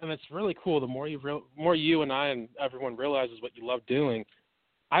 and it's really cool. The more you and I and everyone realizes what you love doing.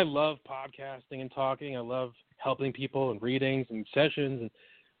 I love podcasting and talking. I love helping people and readings and sessions.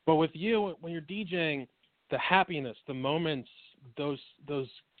 But with you, when you're DJing, the happiness, the moments, those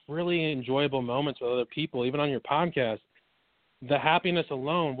really enjoyable moments with other people, even on your podcast, the happiness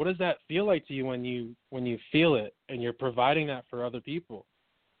alone, what does that feel like to you when you feel it and you're providing that for other people?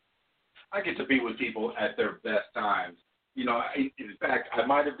 I get to be with people at their best times. In fact, I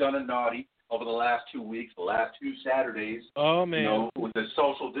might have done a naughty over the last 2 weeks, the last 2 Saturdays. Oh, man. With the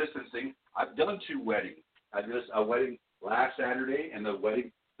social distancing, I've done 2 weddings. I did a wedding last Saturday and the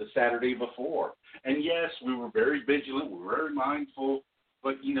wedding the Saturday before. And yes, we were very vigilant. We were very mindful.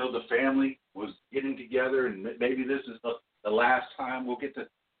 But, the family was getting together, and maybe this is the last time we'll get to,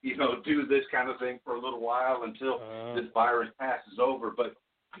 do this kind of thing for a little while until this virus passes over. But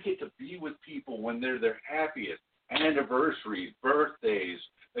I get to be with people when they're their happiest. Anniversaries, birthdays,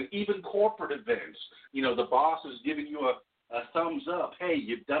 even corporate events. The boss is giving you a thumbs up. Hey,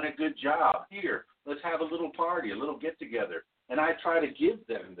 you've done a good job. Here, let's have a little party, a little get-together. And I try to give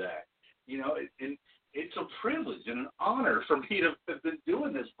them that. And it's a privilege and an honor for me to have been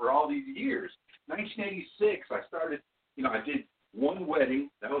doing this for all these years. 1986, I started, I did 1 wedding.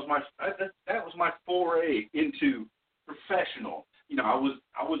 That was my foray into professional. I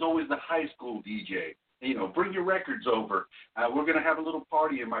was always the high school DJ. Bring your records over. We're going to have a little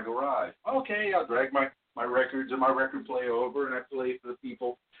party in my garage. Okay, I'll drag my records and my record player over, and I play for the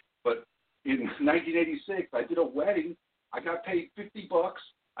people. But in 1986, I did a wedding. I got paid $50.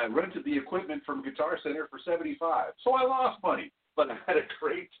 I rented the equipment from Guitar Center for $75. So I lost money, but I had a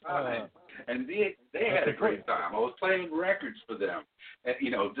great time. And they had a great time. I was playing records for them. And,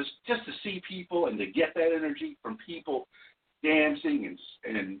 just to see people and to get that energy from people dancing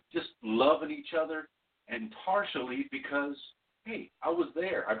and just loving each other. And partially because, hey, I was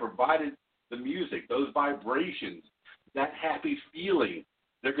there. I provided the music, those vibrations, that happy feeling.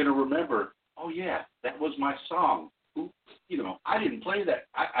 They're going to remember, oh, yeah, that was my song. I didn't play that.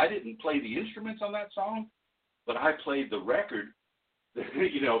 I didn't play the instruments on that song, but I played the record,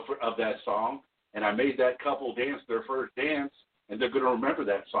 of that song, and I made that couple dance their first dance, and they're going to remember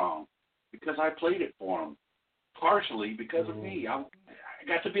that song because I played it for them, partially because of me. I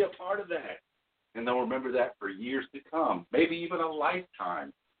got to be a part of that, and they'll remember that for years to come, maybe even a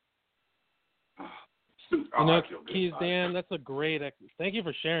lifetime. Keys, Dan, that's a great. Thank you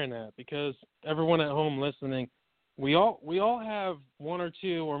for sharing that, because everyone at home listening, we all have 1 or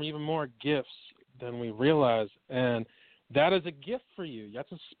 2 or even more gifts than we realize, and that is a gift for you.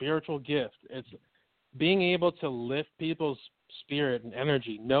 That's a spiritual gift. It's being able to lift people's spirit and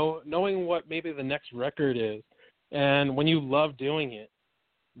energy, knowing what maybe the next record is, and when you love doing it,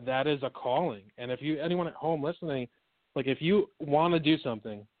 that is a calling. And if anyone at home listening, like if you want to do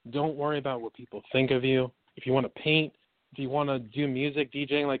something, don't worry about what people think of you. If you want to paint, if you want to do music,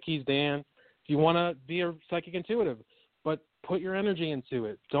 DJing like Keys Dan, if you want to be a psychic intuitive, but put your energy into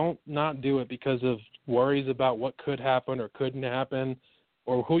it. Don't not do it because of worries about what could happen or couldn't happen.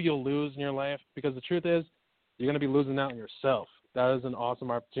 or who you'll lose in your life, because the truth is you're going to be losing out on yourself. That is an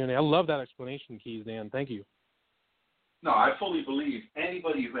awesome opportunity. I love that explanation, Keys, Dan. Thank you. No, I fully believe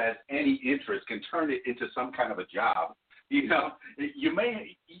anybody who has any interest can turn it into some kind of a job. You know, you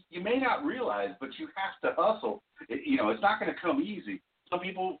may not realize, but you have to hustle. It's not going to come easy. Some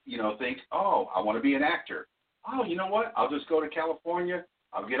people, think, oh, I want to be an actor. Oh, you know what? I'll just go to California.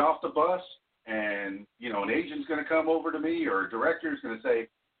 I'll get off the bus, and, an agent's going to come over to me, or a director's going to say,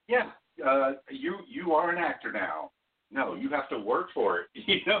 yeah, you are an actor now. No, you have to work for it.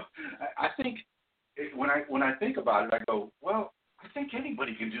 I think when I think about it, I go, well, I think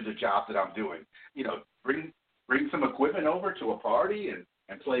anybody can do the job that I'm doing. Bring some equipment over to a party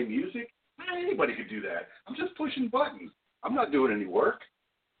and play music. Anybody could do that. I'm just pushing buttons. I'm not doing any work.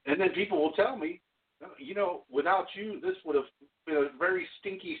 And then people will tell me, without you, this would have been a very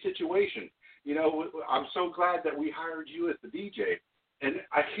stinky situation. I'm so glad that we hired you as the DJ. And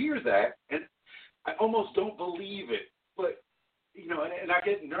I hear that, and I almost don't believe it. But, and I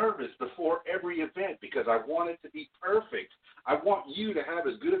get nervous before every event because I want it to be perfect. I want you to have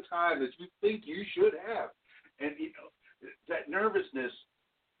as good a time as you think you should have. And, that nervousness,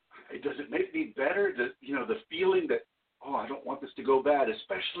 does it make me better? The feeling that, oh, I don't want this to go bad,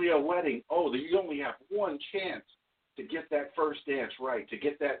 especially a wedding. Oh, you only have one chance to get that first dance right, to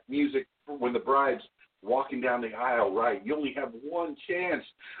get that music when the bride's walking down the aisle right. You only have one chance.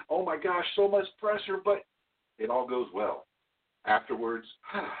 Oh, my gosh, so much pressure, but it all goes well. Afterwards,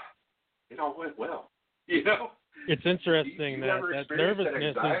 it all went well. It's interesting that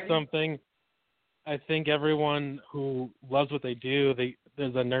nervousness is something I think everyone who loves what they do,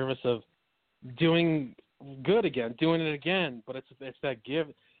 there's a nervous of doing good again, doing it again, but it's that give.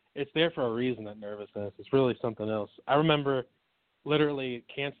 It's there for a reason, that nervousness. It's really something else. I remember literally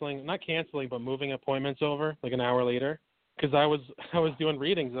not canceling, but moving appointments over like an hour later because I was doing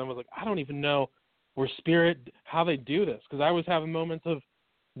readings and I was like, I don't even know how they do this, because I was having moments of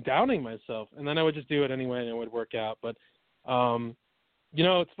doubting myself, and then I would just do it anyway and it would work out. But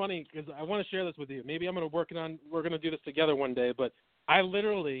it's funny because I want to share this with you. Maybe we're going to do this together one day, but I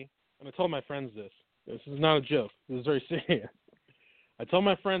literally, and I told my friends this is not a joke, this is very serious. I told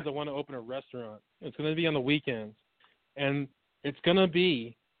my friends I want to open a restaurant. It's going to be on the weekends, and it's going to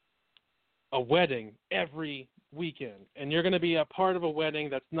be a wedding every weekend, and you're going to be a part of a wedding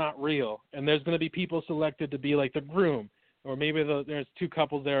that's not real, and there's going to be people selected to be like the groom, or maybe there's two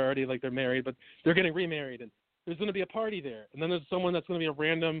couples there already, like they're married, but they're getting remarried, and there's going to be a party there, and then there's someone that's going to be a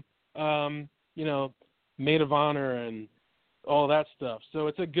random, maid of honor and all that stuff. So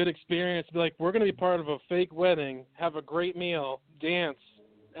it's a good experience to be like, we're going to be part of a fake wedding, have a great meal, dance,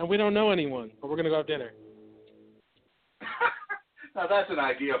 and we don't know anyone, but we're going to go have dinner. Now that's an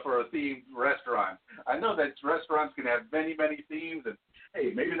idea for a themed restaurant. I know that restaurants can have many, many themes, and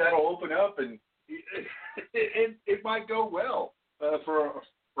hey, maybe that'll open up, and it might go well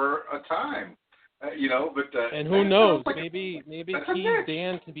for a time. And who knows? Maybe Keith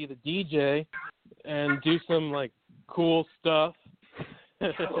Dan can be the DJ and do some like cool stuff.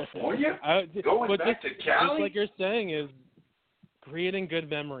 California? Going back to Cali? Just like you're saying, is creating good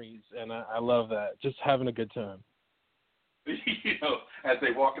memories, and I love that. Just having a good time. As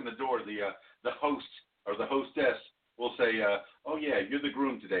they walk in the door, the host or the hostess will say, "Oh yeah, you're the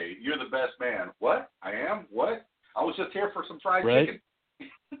groom today. You're the best man." What? I am? What? I was just here for some fried chicken.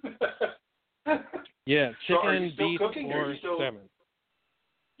 Yeah, chicken, so beef, or salmon.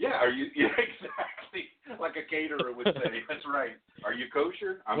 Yeah, are you? Yeah, exactly. Like a caterer would say. That's right. Are you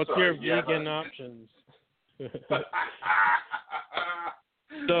kosher? What's your vegan options?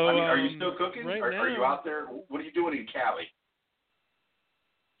 So, are you still cooking? Right are now, you out there? What are you doing in Cali?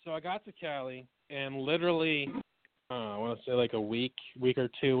 So I got to Cali, and literally, I want to say like a week or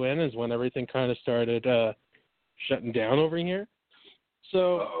two in is when everything kind of started shutting down over here.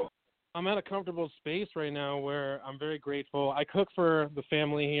 So I'm at a comfortable space right now where I'm very grateful. I cook for the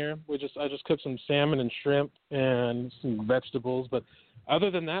family here. I just cooked some salmon and shrimp and some vegetables. But other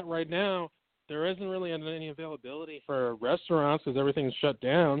than that, right now, there isn't really any availability for restaurants because everything's shut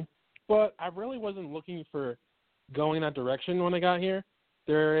down. But I really wasn't looking for going that direction when I got here.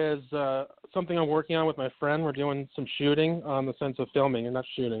 There is something I'm working on with my friend. We're doing some shooting on the sense of filming, and not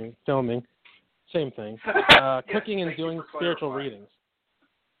shooting, filming. Same thing. Cooking and doing spiritual readings.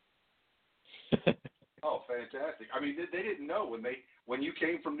 Oh, fantastic! I mean, they didn't know when you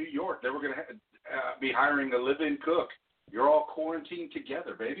came from New York, they were going to be hiring a live-in cook. You're all quarantined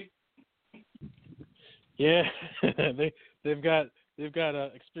together, baby. Yeah, they've got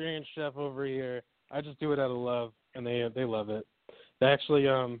an experienced chef over here. I just do it out of love, and they love it. They actually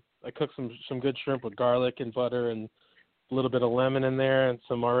I cooked some good shrimp with garlic and butter and a little bit of lemon in there and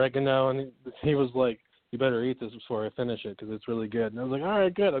some oregano, and he was like, "You better eat this before I finish it because it's really good." And I was like, "All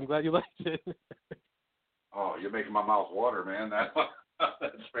right, good. I'm glad you liked it." Oh, you're making my mouth water, man. That's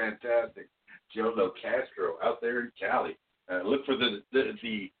fantastic. Joe LoCastro out there in Cali. Look for the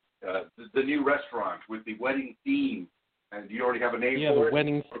new restaurant with the wedding theme. And do you already have a name for it? Yeah, the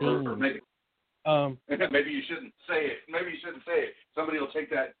wedding theme. Or maybe, maybe you shouldn't say it. Maybe you shouldn't say it. Somebody will take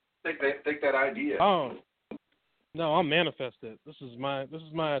that idea. Oh, no, I'll manifest it. This is my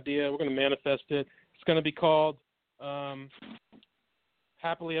idea. We're going to manifest it. It's going to be called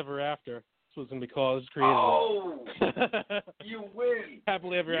Happily Ever After. That's what it's going to be called. It's creative. Oh, you win.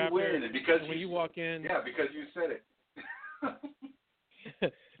 Happily Ever After. You win. Because when you walk in. Yeah, because you said it.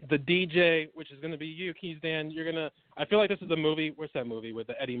 The DJ, which is going to be you, Keys Dan, you're going to, I feel like this is the movie, what's that movie with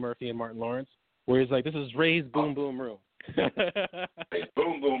Eddie Murphy and Martin Lawrence, where he's like, this is Ray's Boom Boom Room. Ray's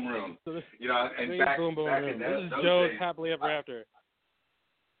Boom Boom Room. You know, and Ray's back Boom Boom back Room. in This is those Joe's days, Happily Ever After.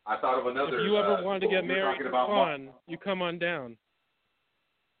 I thought of another. If you ever wanted to get married for about fun, you come on down.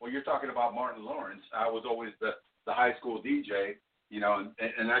 Well, you're talking about Martin Lawrence. I was always the high school DJ, you know,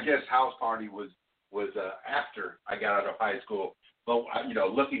 and I guess House Party was after I got out of high school. But, you know,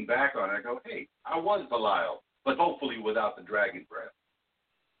 looking back on it, I go, hey, I was Belial, but hopefully without the dragon breath.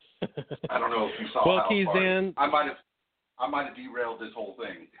 I don't know if you saw House Keys Party. Dan, I might have derailed this whole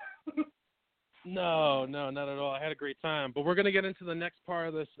thing. No, not at all. I had a great time. But we're going to get into the next part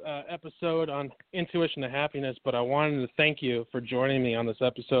of this episode on intuition and happiness. But I wanted to thank you for joining me on this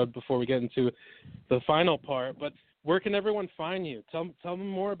episode before we get into the final part. But where can everyone find you? Tell them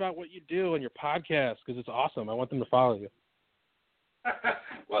more about what you do and your podcast because it's awesome. I want them to follow you.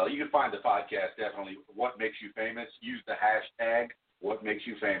 Well, you can find the podcast definitely. What Makes You Famous? Use the hashtag What Makes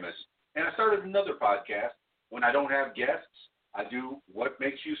You Famous. And I started another podcast. When I don't have guests, I do What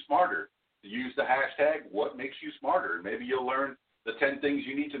Makes You Smarter. Use the hashtag What Makes You Smarter. Maybe you'll learn the 10 things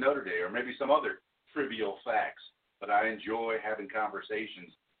you need to know today, or maybe some other trivial facts. But I enjoy having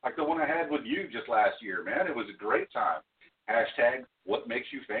conversations like the one I had with you just last year, man. It was a great time. Hashtag What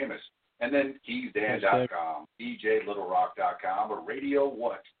Makes You Famous. And then KeysDan.com, DJLittleRock.com, or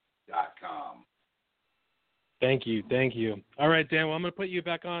RadioWhat.com. Thank you. All right, Dan, well, I'm going to put you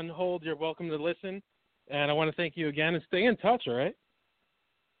back on hold. You're welcome to listen. And I want to thank you again and stay in touch, all right?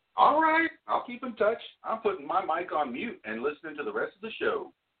 All right. I'll keep in touch. I'm putting my mic on mute and listening to the rest of the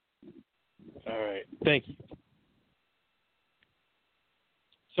show. All right. Thank you.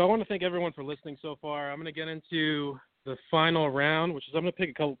 So I want to thank everyone for listening so far. I'm going to get into the final round, which is I'm going to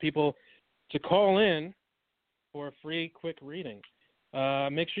pick a couple people to call in for a free quick reading.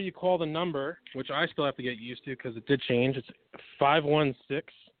 Make sure you call the number, which I still have to get used to because it did change. It's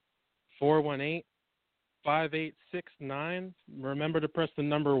 516-418-5869. Remember to press the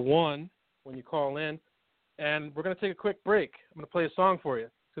number 1 when you call in. And we're going to take a quick break. I'm going to play a song for you.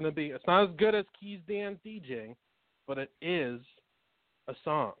 It's not as good as Keys Dan DJing, but it is a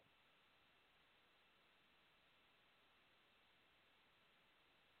song.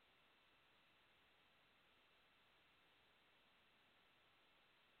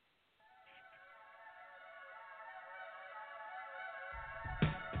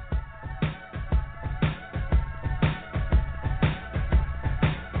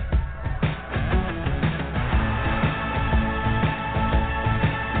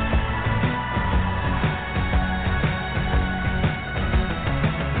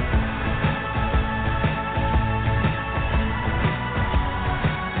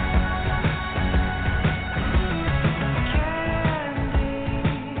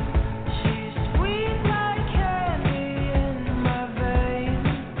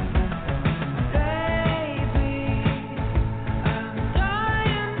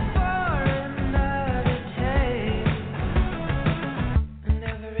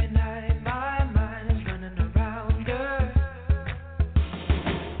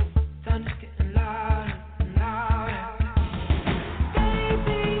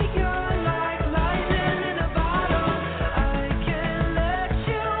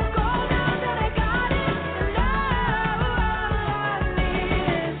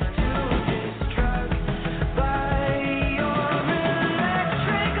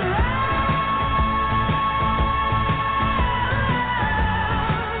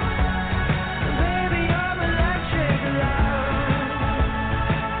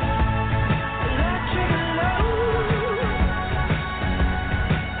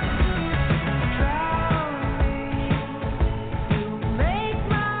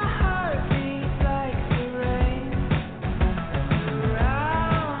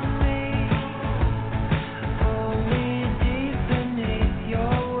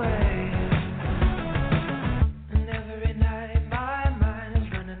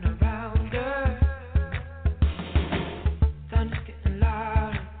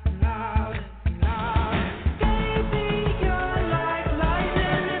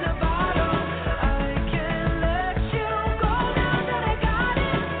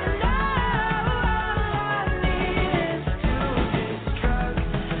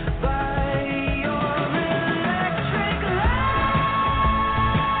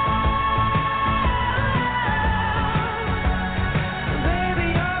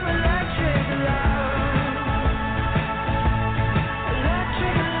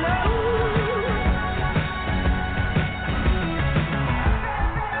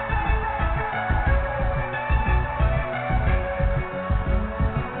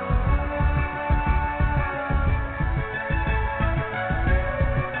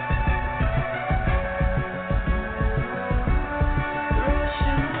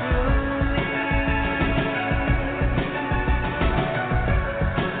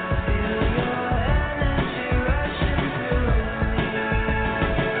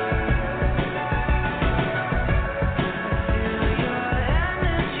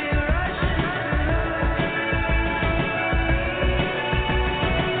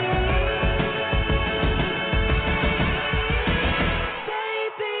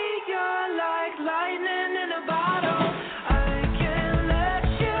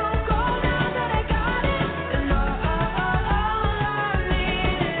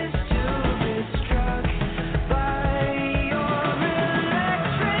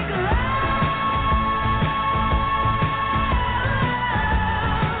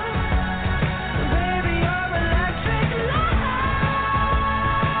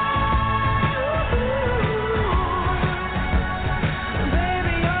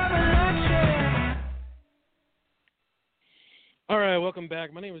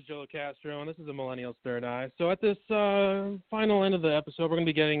 back. My name is LoCastro, and this is a Millennial Spirit Eye. So at this final end of the episode, we're going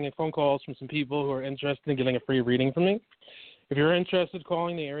to be getting phone calls from some people who are interested in getting a free reading from me. If you're interested,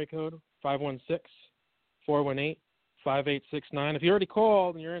 calling the area code 516-418-5869. If you already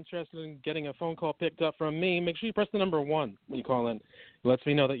called and you're interested in getting a phone call picked up from me, make sure you press the number 1 when you call in. It lets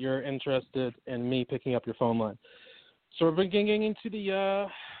me know that you're interested in me picking up your phone line. So we're getting into the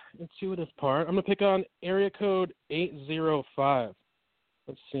intuitive part. I'm going to pick on area code 805.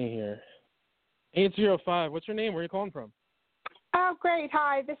 Let's see here. 805. What's your name? Where are you calling from? Oh, great.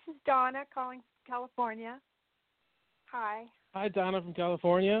 Hi, this is Donna calling from California. Hi. Hi, Donna from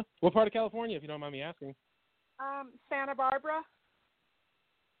California. What part of California, if you don't mind me asking? Santa Barbara.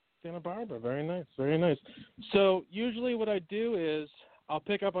 Santa Barbara. Very nice. Very nice. So usually what I do is I'll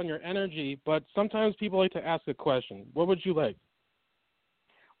pick up on your energy, but sometimes people like to ask a question. What would you like?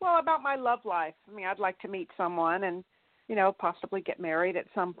 Well, about my love life. I mean, I'd like to meet someone and, possibly get married at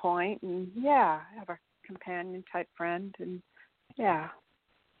some point and, have a companion-type friend and,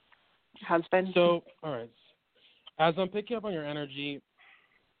 husband. So, all right. As I'm picking up on your energy,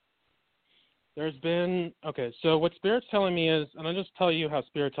 there's been, so what Spirit's telling me is, and I'll just tell you how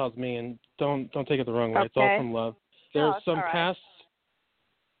Spirit tells me, and don't take it the wrong way. Okay. It's all from love. There's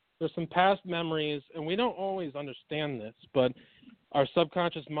some past memories, and we don't always understand this, but our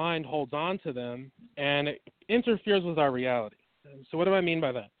subconscious mind holds on to them, and it interferes with our reality. So what do I mean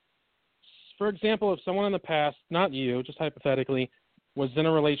by that? For example, if someone in the past, not you, just hypothetically, was in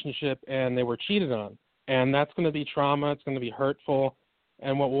a relationship and they were cheated on, and that's going to be trauma, it's going to be hurtful,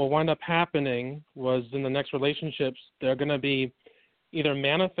 and what will wind up happening was in the next relationships, they're going to be either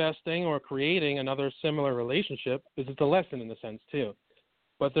manifesting or creating another similar relationship. This is the lesson in a sense too.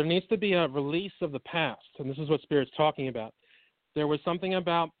 But there needs to be a release of the past, and this is what Spirit's talking about. There was something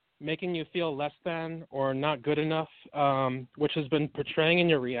about making you feel less than or not good enough, which has been portraying in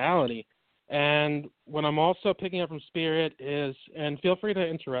your reality. And what I'm also picking up from Spirit is, and feel free to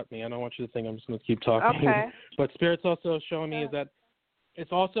interrupt me. I don't want you to think I'm just going to keep talking. Okay. But Spirit's also showing me is that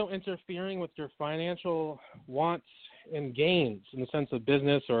it's also interfering with your financial wants and gains in the sense of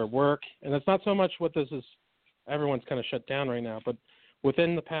business or work. And it's not so much what this is. Everyone's kind of shut down right now. But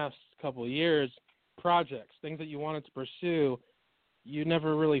within the past couple of years, projects, things that you wanted to pursue, you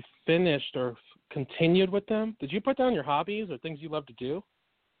never really finished or continued with them. Did you put down your hobbies or things you love to do?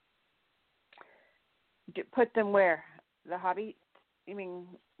 Put them where? The hobby? You mean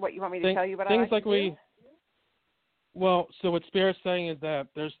what you want me to tell you what I like like to do? Well, so what Spirit's saying is that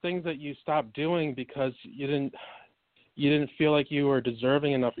there's things that you stopped doing because you didn't feel like you were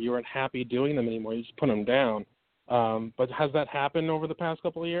deserving enough or you weren't happy doing them anymore. You just put them down. But has that happened over the past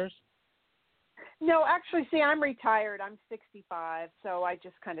couple of years? No, actually, see, I'm retired. I'm 65, so I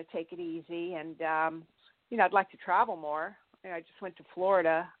just kind of take it easy. And, I'd like to travel more. I just went to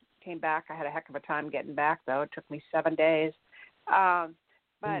Florida, came back. I had a heck of a time getting back, though. It took me 7 days. I'd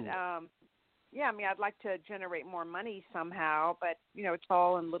like to generate more money somehow, but, it's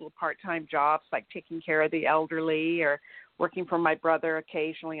all in little part-time jobs like taking care of the elderly or working for my brother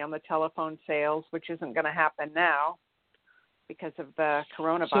occasionally on the telephone sales, which isn't going to happen now because of the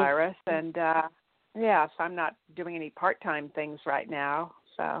coronavirus. So I'm not doing any part-time things right now.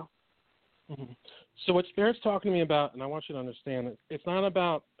 So. Mm-hmm. So what Spirit's talking to me about, and I want you to understand, it's not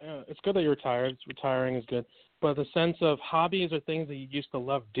about, it's good that you're retired. Retiring is good. But the sense of hobbies or things that you used to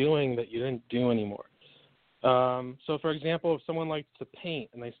love doing that you didn't do anymore. So, for example, if someone liked to paint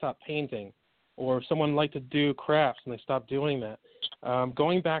and they stopped painting, or if someone liked to do crafts and they stopped doing that,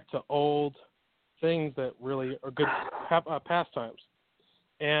 going back to old things that really are good pastimes.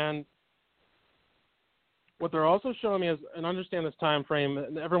 And what they're also showing me is, and understand this time frame,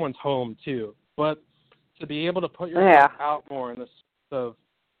 and everyone's home too, but to be able to put yourself out more in the sense of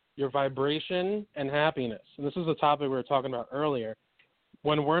your vibration and happiness. And this is a topic we were talking about earlier.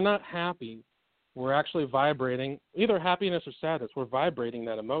 When we're not happy, we're actually vibrating either happiness or sadness. We're vibrating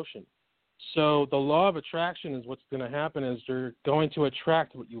that emotion. So the law of attraction is what's going to happen is you're going to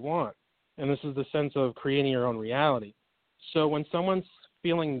attract what you want. And this is the sense of creating your own reality. So when someone's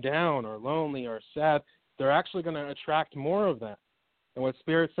feeling down or lonely or sad, they're actually going to attract more of that. And what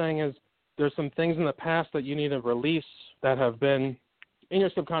Spirit's saying is there's some things in the past that you need to release that have been in your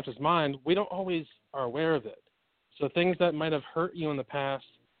subconscious mind. We don't always are aware of it. So things that might have hurt you in the past,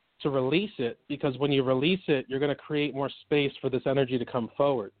 to release it, because when you release it, you're going to create more space for this energy to come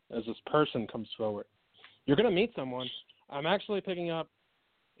forward as this person comes forward. You're going to meet someone. I'm actually picking up,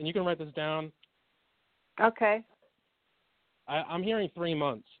 and you can write this down. Okay. I'm hearing 3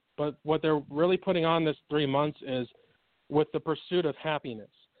 months, but what they're really putting on this 3 months is with the pursuit of happiness.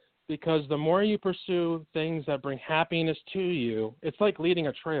 because the more you pursue things that bring happiness to you, it's like leading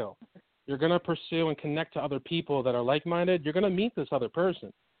a trail. You're going to pursue and connect to other people that are like-minded. You're going to meet this other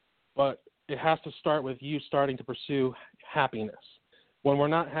person, but it has to start with you starting to pursue happiness. When we're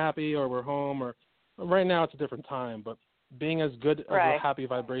not happy or we're home, or right now it's a different time, but being as good as a happy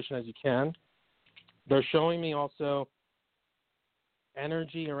vibration as you can. They're showing me also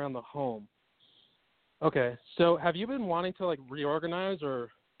energy around the home. Okay, so have you been wanting to reorganize or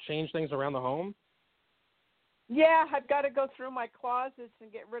change things around the home? Yeah, I've got to go through my closets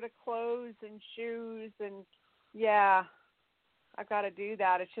and get rid of clothes and shoes, and I've got to do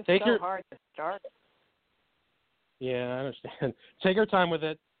that. It's just hard to start. Yeah, I understand. Take your time with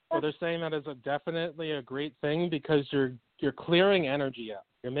it. But they're saying that is definitely a great thing because you're clearing energy out.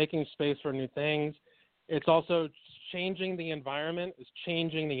 You're making space for new things. It's also changing the environment. It's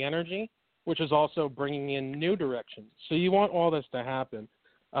changing the energy, which is also bringing in new directions. So you want all this to happen.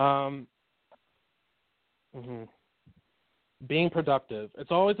 Being productive.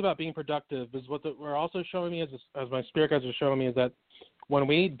 It's always about being productive. Is what we're also showing me, as my spirit guides are showing me, is that when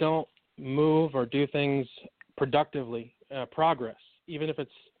we don't move or do things productively, progress, even if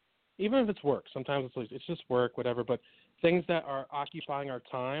it's work. Sometimes it's just work, whatever. But things that are occupying our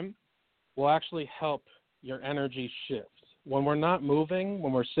time will actually help your energy shift. When we're not moving,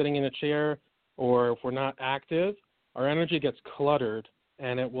 when we're sitting in a chair, or if we're not active, our energy gets cluttered,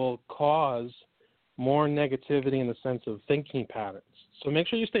 and it will cause more negativity in the sense of thinking patterns. So make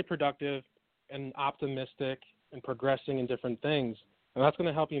sure you stay productive and optimistic and progressing in different things, and that's going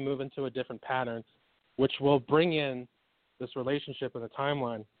to help you move into a different pattern, which will bring in this relationship and the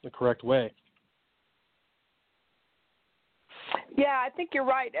timeline the correct way. Yeah, I think you're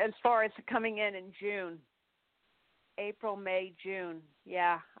right as far as coming in June. April, May, June.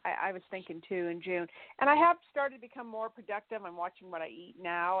 Yeah, I was thinking too in June. And I have started to become more productive. I'm watching what I eat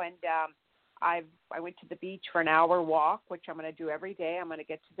now, and I went to the beach for an hour walk, which I'm going to do every day. I'm going to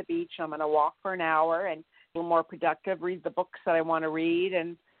get to the beach. I'm going to walk for an hour and a little more productive, read the books that I want to read,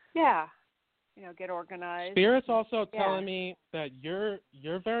 and get organized. Spirit's also telling me that you're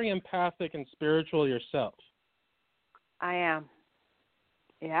very empathic and spiritual yourself. I am.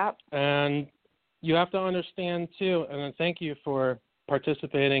 Yeah. And you have to understand, too, and thank you for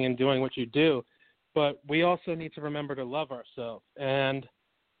participating and doing what you do, but we also need to remember to love ourselves. And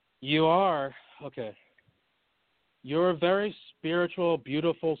you're a very spiritual,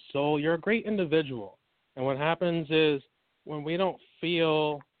 beautiful soul. You're a great individual. And what happens is when we don't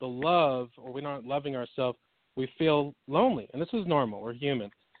feel the love or we're not loving ourselves, we feel lonely. And this is normal. We're human.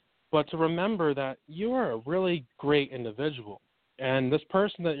 But to remember that you are a really great individual. And this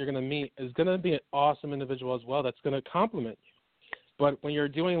person that you're going to meet is going to be an awesome individual as well that's going to compliment you. But when you're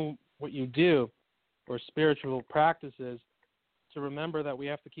doing what you do, or spiritual practices, to remember that we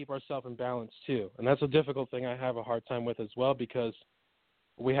have to keep ourselves in balance too. And that's a difficult thing I have a hard time with as well, because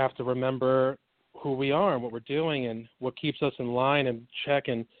we have to remember who we are and what we're doing and what keeps us in line and check.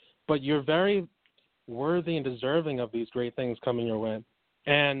 But you're very worthy and deserving of these great things coming your way.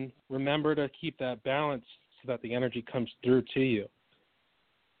 And remember to keep that balance so that the energy comes through to you.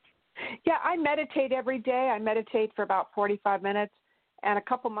 Yeah, I meditate every day. I meditate for about 45 minutes. And a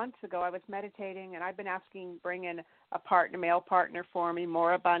couple months ago, I was meditating, and I've been bring in a male partner for me,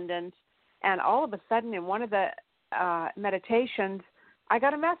 more abundance. And all of a sudden, in one of the meditations, I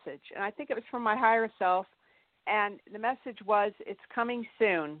got a message, and I think it was from my higher self. And the message was, it's coming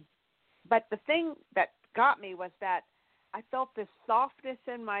soon. But the thing that got me was that I felt this softness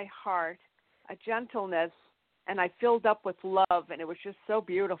in my heart, a gentleness, and I filled up with love, and it was just so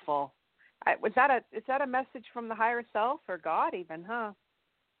beautiful. Is that a message from the higher self or God even, huh?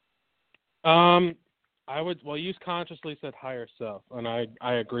 You consciously said higher self, and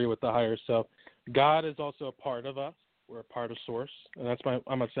I agree with the higher self. God is also a part of us. We're a part of Source, and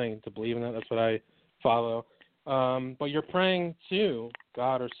I'm not saying to believe in that. That's what I follow. But you're praying to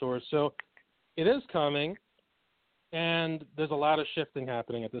God or Source, so it is coming. And there's a lot of shifting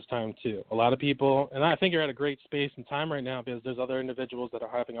happening at this time, too. A lot of people, and I think you're at a great space and time right now because there's other individuals that are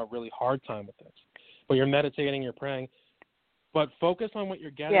having a really hard time with this. But you're meditating, you're praying. But focus on what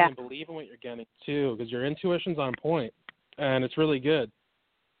you're getting and believe in what you're getting, too, because your intuition's on point, and it's really good.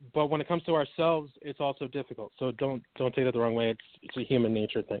 But when it comes to ourselves, it's also difficult. So don't take it the wrong way. It's a human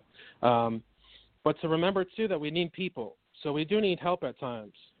nature thing. But to remember, too, that we need people. So we do need help at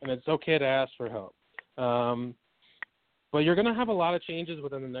times, and it's okay to ask for help. But you're going to have a lot of changes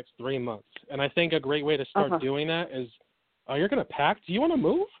within the next 3 months. And I think a great way to start doing that is you're going to pack. Do you want to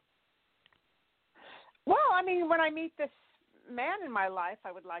move? Well, I mean, when I meet this man in my life,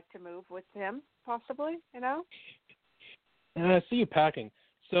 I would like to move with him, possibly, I see you packing.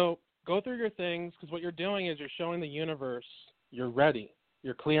 So go through your things, because what you're doing is you're showing the universe you're ready.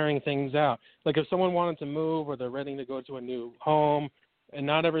 You're clearing things out. Like if someone wanted to move or they're ready to go to a new home and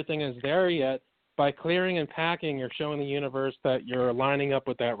not everything is there yet, by clearing and packing, you're showing the universe that you're lining up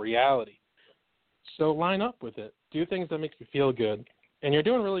with that reality. So line up with it. Do things that make you feel good. And you're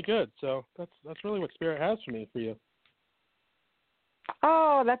doing really good. So that's really what Spirit has for me for you.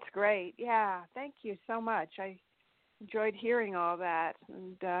 Oh, that's great. Yeah, thank you so much. I enjoyed hearing all that.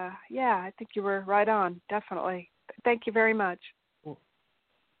 And, I think you were right on, definitely. Thank you very much.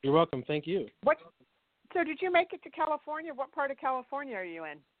 You're welcome. Thank you. So did you make it to California? What part of California are you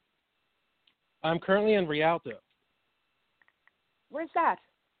in? I'm currently in Rialto. Where's that?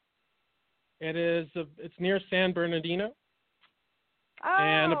 It's near San Bernardino. Oh,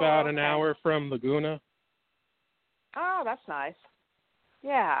 and about an okay. hour from Laguna. Oh, that's nice.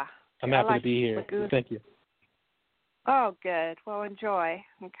 Yeah. I'm happy to be here. Laguna. Thank you. Oh, good. Well, enjoy.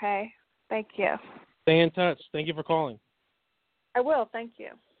 Okay. Thank you. Stay in touch. Thank you for calling. I will. Thank you.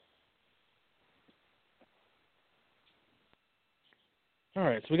 All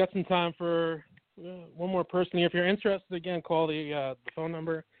right. So we got some time for one more person here. If you're interested, again, call the phone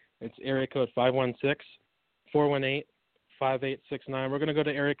number. It's area code 516-418-5869. We're going to go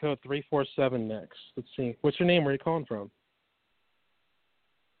to area code 347 next. Let's see. What's your name? Where are you calling from?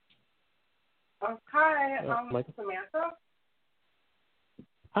 Hi, Michael? Samantha.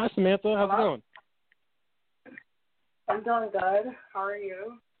 Hi, Samantha. How's it going? I'm doing good. How are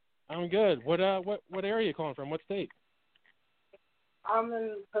you? I'm good. What area are you calling from? What state? I'm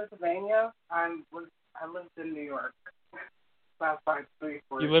in Pennsylvania. I lived in New York. Last like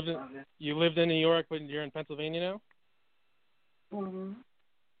 3-4 years. You lived in New York, but you're in Pennsylvania now? Mhm.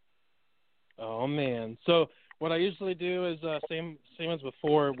 Oh man. So what I usually do is same as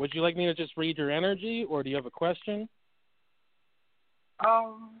before. Would you like me to just read your energy, or do you have a question?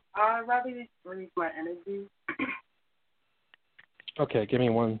 I'd rather just read my energy. Okay, give me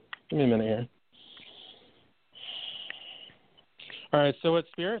a minute here. All right, so what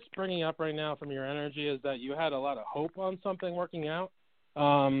Spirit's bringing up right now from your energy is that you had a lot of hope on something working out.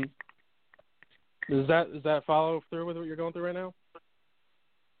 Does that follow through with what you're going through right now?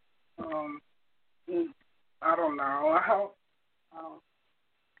 I don't know. I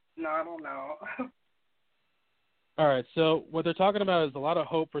don't know. All right, so what they're talking about is a lot of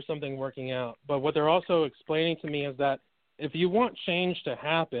hope for something working out. But what they're also explaining to me is that if you want change to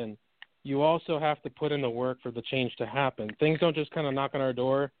happen, you also have to put in the work for the change to happen. Things don't just kind of knock on our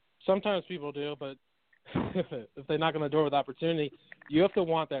door. Sometimes people do, but if they knock on the door with opportunity, you have to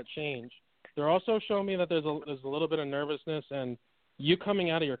want that change. They're also showing me that there's a little bit of nervousness and you coming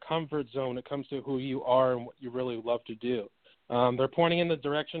out of your comfort zone when it comes to who you are and what you really love to do. They're pointing in the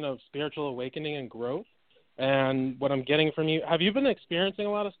direction of spiritual awakening and growth. And what I'm getting from you, have you been experiencing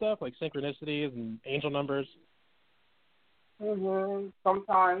a lot of stuff like synchronicities and angel numbers?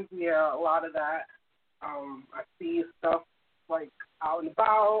 Sometimes, yeah, a lot of that. I see stuff like out and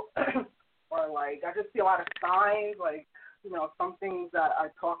about, or like I just see a lot of signs, like some things that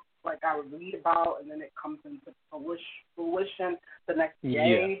I would read about, and then it comes into fruition the next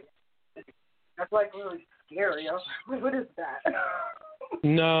day. Yeah. That's like really scary. I was like, what is that?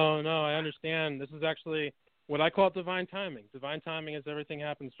 No, I understand. This is actually what I call divine timing. Divine timing is everything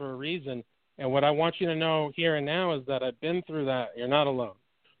happens for a reason. And what I want you to know here and now is that I've been through that. You're not alone.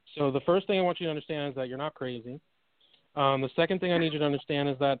 So the first thing I want you to understand is that you're not crazy. The second thing I need you to understand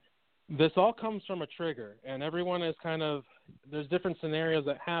is that this all comes from a trigger. And everyone is there's different scenarios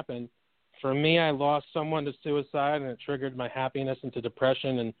that happen. For me, I lost someone to suicide, and it triggered my happiness into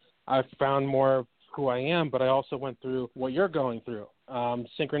depression. And I found more of who I am, but I also went through what you're going through.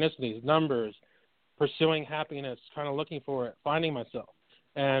 Synchronicities, numbers, pursuing happiness, kind of looking for it, finding myself.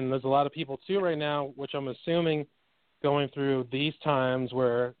 And there's a lot of people, too, right now, which I'm assuming going through these times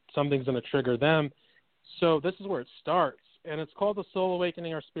where something's going to trigger them. So this is where it starts. And it's called the soul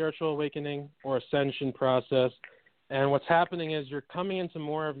awakening or spiritual awakening or ascension process. And what's happening is you're coming into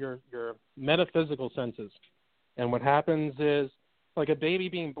more of your metaphysical senses. And what happens is, like a baby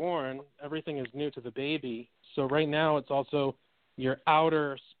being born, everything is new to the baby. So right now it's also your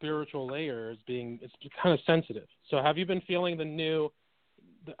outer spiritual layer it's kind of sensitive. So have you been feeling the new,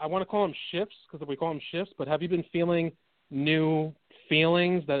 I want to call them shifts because we call them shifts, but have you been feeling new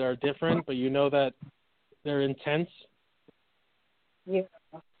feelings that are different, but you know that they're intense? Yeah,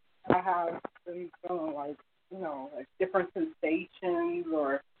 I have been feeling like different sensations,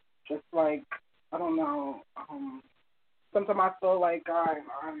 or just like, I don't know, sometimes I feel like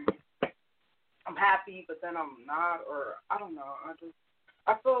I'm happy, but then I'm not, or I don't know.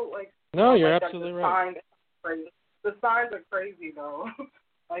 I feel like no, you're absolutely right. The signs are crazy though.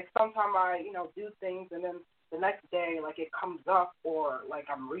 Like sometimes I, do things and then the next day, like it comes up, or like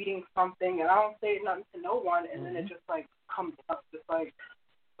I'm reading something and I don't say nothing to no one, and then it just like comes up. It's like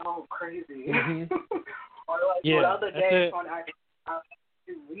so crazy. Or like the other day, when I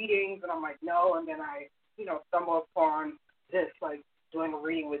do readings and I'm like no, and then I, stumble upon this, like doing a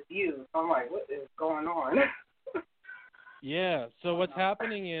reading with you. So I'm like, what is going on? Yeah. So what's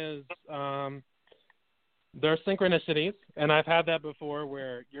happening is there are synchronicities, and I've had that before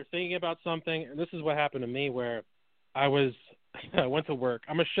where you're thinking about something, and this is what happened to me where I went to work.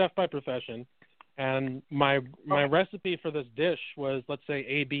 I'm a chef by profession, and my recipe for this dish was, let's say,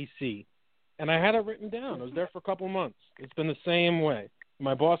 ABC, and I had it written down. I was there for a couple months. It's been the same way.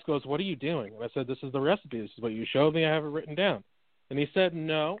 My boss goes, "What are you doing?" And I said, "This is the recipe. This is what you showed me. I have it written down." And he said,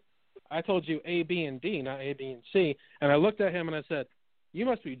 "No, I told you A, B, and D, not A, B, and C." And I looked at him and I said, "You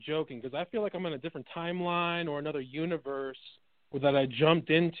must be joking, because I feel like I'm in a different timeline or another universe that I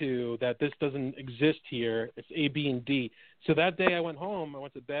jumped into, that this doesn't exist here. It's A, B, and D." So that day I went home, I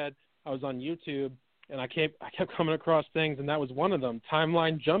went to bed, I was on YouTube, and I kept coming across things, and that was one of them.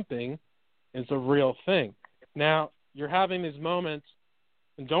 Timeline jumping is a real thing. Now, you're having these moments,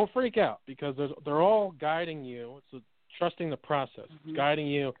 and don't freak out, because they're all guiding you. It's trusting the process. It's guiding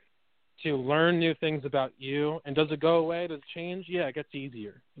you to learn new things about you. And does it go away? Does it change? Yeah, it gets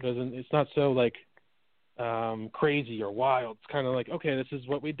easier. It's not so like crazy or wild. It's kind of like, okay, this is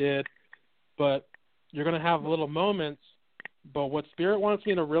what we did. But you're going to have little moments. But what Spirit wants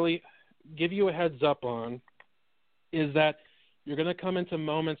me to really give you a heads up on is that you're going to come into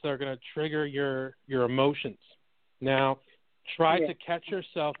moments that are going to trigger your emotions. Now, try to catch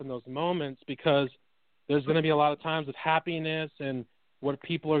yourself in those moments, because there's going to be a lot of times with happiness and what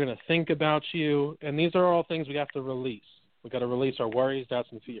people are going to think about you. And these are all things we have to release. We've got to release our worries, doubts,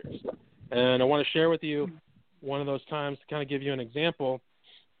 and fears. And I want to share with you one of those times to kind of give you an example.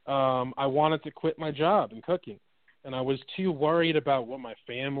 I wanted to quit my job in cooking, and I was too worried about what my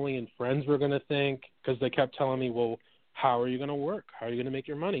family and friends were going to think, because they kept telling me, well, how are you going to work? How are you going to make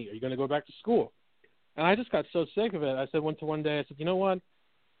your money? Are you going to go back to school? And I just got so sick of it. I said, one day, I said, you know what?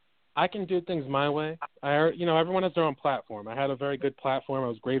 I can do things my way. Everyone has their own platform. I had a very good platform I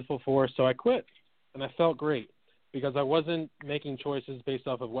was grateful for, so I quit. And I felt great, because I wasn't making choices based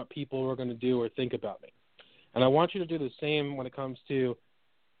off of what people were going to do or think about me. And I want you to do the same when it comes to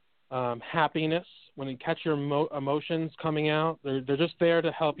happiness. When you catch your emotions coming out, they're just there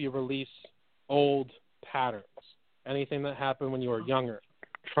to help you release old patterns, anything that happened when you were younger,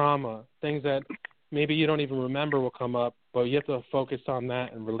 trauma, things that maybe you don't even remember will come up, but you have to focus on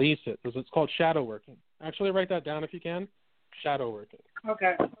that and release it. It's called shadow working. Actually, write that down if you can. Shadow working.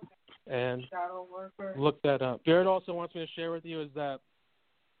 Okay. And shadow worker. Look that up. Jared also wants me to share with you is that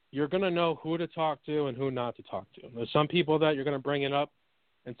you're going to know who to talk to and who not to talk to. There's some people that you're going to bring it up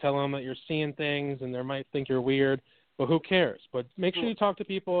and tell them that you're seeing things, and they might think you're weird, but who cares? But make sure you talk to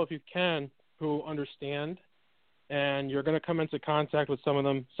people, if you can, who understand. And you're going to come into contact with some of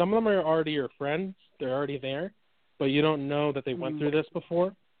them. Some of them are already your friends. They're already there, but you don't know that they went through this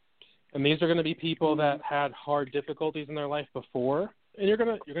before. And these are going to be people that had hard difficulties in their life before. And you're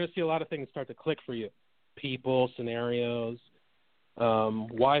going to see a lot of things start to click for you. People, scenarios,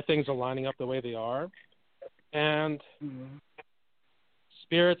 why things are lining up the way they are. And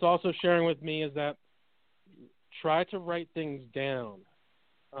Spirit's also sharing with me is that try to write things down,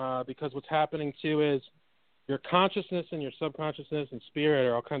 because what's happening too is your consciousness and your subconsciousness and spirit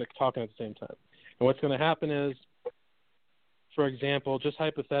are all kind of talking at the same time. And what's going to happen is, for example, just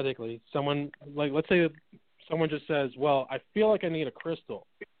hypothetically, let's say someone just says, well, I feel like I need a crystal.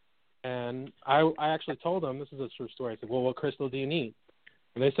 And I actually told them, this is a true story. I said, well, what crystal do you need?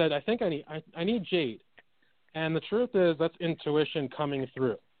 And they said, I think I need jade. And the truth is, that's intuition coming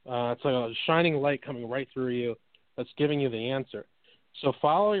through. It's like a shining light coming right through you that's giving you the answer. So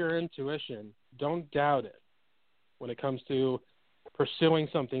follow your intuition. Don't doubt it when it comes to pursuing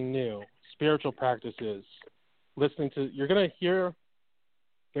something new, spiritual practices, you're going to hear,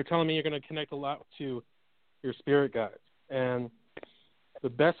 they're telling me you're going to connect a lot to your spirit guides. And the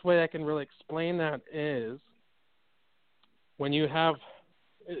best way I can really explain that is when you have,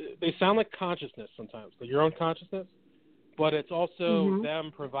 they sound like consciousness sometimes, like your own consciousness, but it's also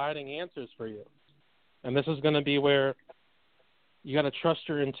them providing answers for you. And this is going to be where you got to trust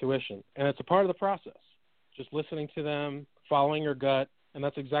your intuition. And it's a part of the process. Just listening to them, following your gut, and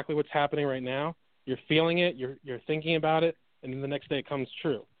that's exactly what's happening right now. You're feeling it, you're thinking about it, and then the next day it comes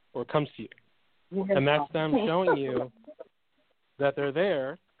true, or it comes to you. And that's them showing you that they're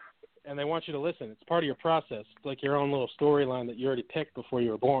there, and they want you to listen. It's part of your process. It's like your own little storyline that you already picked before you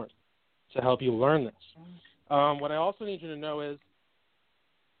were born to help you learn this. What I also need you to know is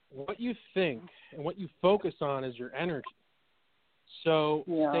what you think and what you focus on is your energy. So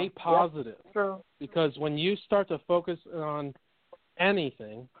stay positive. True. Because when you start to focus on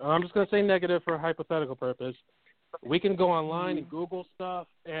anything, I'm just going to say negative for a hypothetical purpose, we can go online and Google stuff,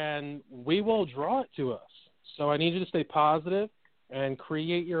 and we will draw it to us. So I need you to stay positive and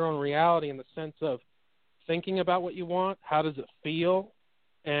create your own reality in the sense of thinking about what you want, how does it feel,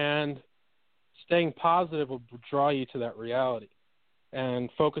 and staying positive will draw you to that reality. And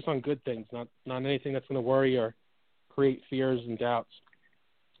focus on good things, not anything that's going to worry or create fears and doubts.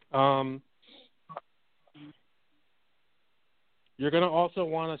 You're going to also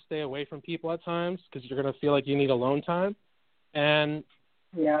want to stay away from people at times because you're going to feel like you need alone time, and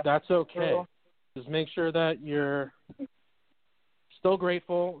that's okay. True. Just make sure that you're still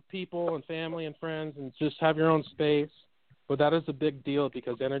grateful for people and family and friends and just have your own space. But that is a big deal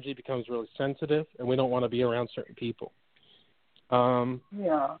because energy becomes really sensitive, and we don't want to be around certain people. Do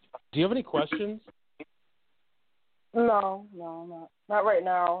you have any questions? No, not right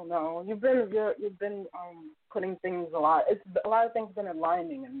now. No, you've been putting things a lot. A lot of things been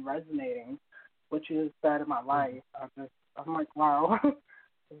aligning and resonating, which you said in my life. I'm like, wow,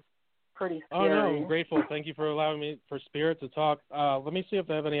 it's pretty scary. Oh no, I'm grateful. Thank you for allowing me for Spirit to talk. Let me see if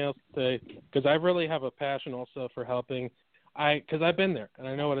I have anything else to say because I really have a passion also for helping. Because I've been there and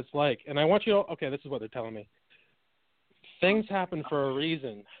I know what it's like, and I want you to. Okay, this is what they're telling me. Things happen for a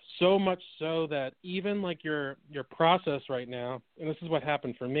reason, so much so that even like your process right now, and this is what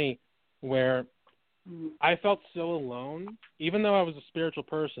happened for me, where I felt so alone, even though I was a spiritual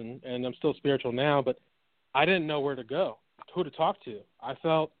person, and I'm still spiritual now, but I didn't know where to go, who to talk to. I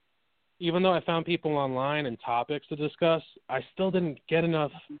felt, even though I found people online and topics to discuss, I still didn't get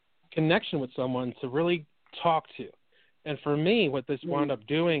enough connection with someone to really talk to. And for me, what this wound up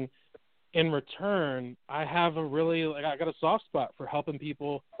doing, in return, I have I got a soft spot for helping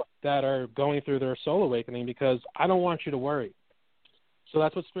people that are going through their soul awakening because I don't want you to worry. So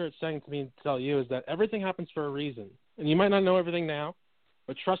that's what Spirit's saying to me to tell you is that everything happens for a reason. And you might not know everything now,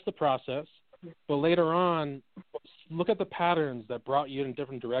 but trust the process. But later on, look at the patterns that brought you in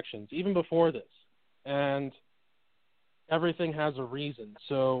different directions, even before this. And everything has a reason.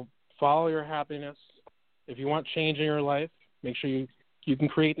 So follow your happiness. If you want change in your life, make sure you can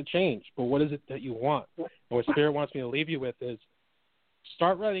create the change, but what is it that you want? And what Spirit wants me to leave you with is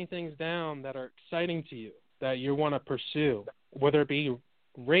start writing things down that are exciting to you, that you want to pursue, whether it be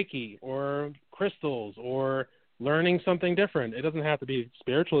Reiki or crystals or learning something different. It doesn't have to be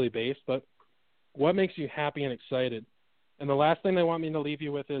spiritually based, but what makes you happy and excited? And the last thing they want me to leave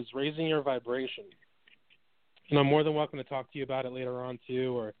you with is raising your vibration. And I'm more than welcome to talk to you about it later on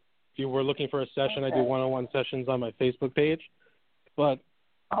too, or if you were looking for a session, I do one-on-one sessions on my Facebook page. But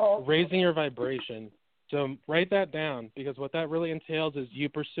raising your vibration, so write that down because what that really entails is you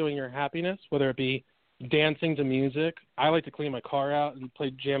pursuing your happiness, whether it be dancing to music. I like to clean my car out and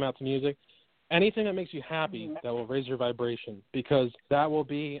jam out to music. Anything that makes you happy that will raise your vibration because that will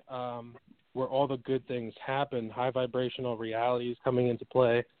be where all the good things happen, high vibrational realities coming into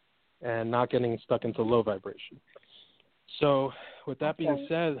play and not getting stuck into low vibration. So with that being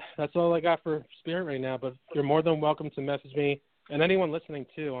said, that's all I got for Spirit right now, but you're more than welcome to message me. And anyone listening,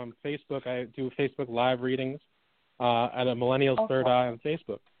 too, on Facebook, I do Facebook Live readings at a Millennial's Third Eye on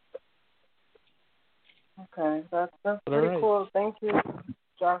Facebook. Okay, that's pretty cool. Thank you,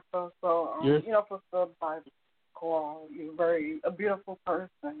 Joshua. So, for the Bible call, you're a beautiful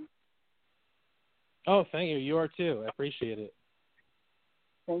person. Oh, thank you. You are, too. I appreciate it.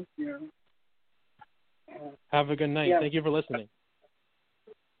 Thank you. Have a good night. Yeah. Thank you for listening.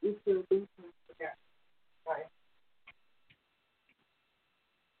 You too. Yeah. Bye.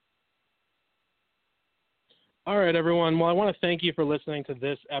 All right, everyone. Well, I want to thank you for listening to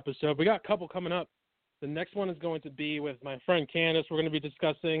this episode. We got a couple coming up. The next one is going to be with my friend Candace. We're going to be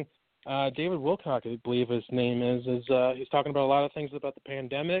discussing David Wilcock, I believe his name is. He's talking about a lot of things about the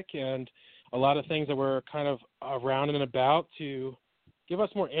pandemic and a lot of things that we're kind of around and about to give us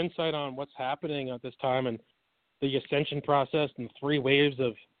more insight on what's happening at this time and the ascension process and 3 waves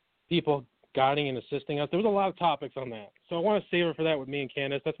of people guiding and assisting us. There was a lot of topics on that. So I want to save it for that with me and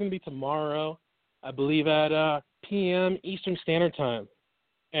Candace. That's going to be tomorrow, I believe at p.m. Eastern Standard Time.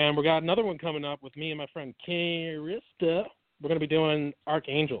 And we got another one coming up with me and my friend Carista. We're going to be doing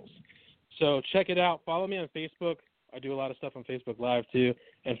Archangels. So check it out. Follow me on Facebook. I do a lot of stuff on Facebook Live too.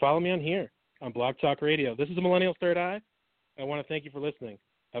 And follow me on here on Blog Talk Radio. This is the Millennial's Third Eye. I want to thank you for listening.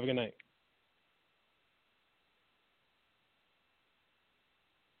 Have a good night.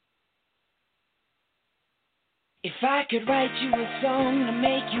 If I could write you a song to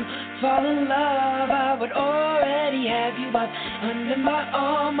make you fall in love, I would already have you up under my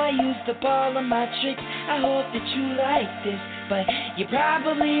arm. I used up all of my tricks. I hope that you like this, but you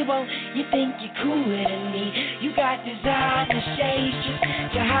probably won't. You think you're cooler than me. You got designer shades just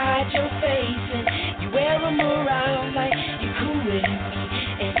to hide your face, and you wear them around like you're cooler than me.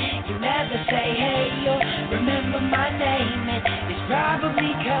 And you never say hey or remember my name, and it's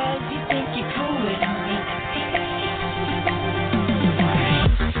probably 'cause you think you're cooler than me.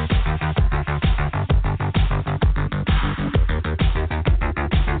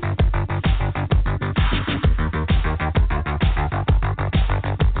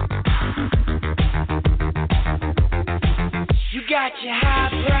 Got your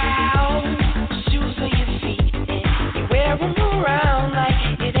highbrow shoes on your feet, and you wear them around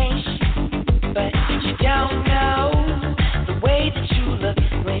like it ain't shit. But you don't know the way that you look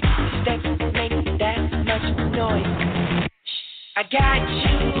when your steps make that much noise. I got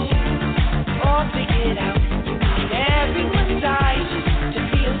you all figured out. You need everyone's eyes just to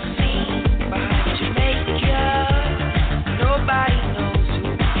feel seen behind your makeup. Nobody knows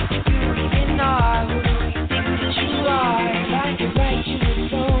who you even are. Who do you think that you are? I could write you a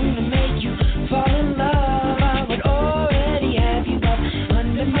song to make you fall in love. I would already have you up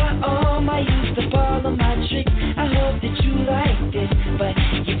under my arm. I used up all of my tricks. I hope that you like this, but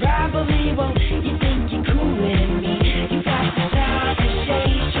you probably won't. You think you're cooler than me. You got the style to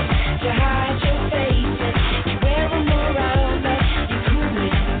shade you to hide your face, and you wear them around like you're cooler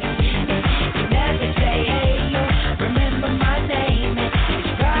than me. And you never say hey or remember my name, and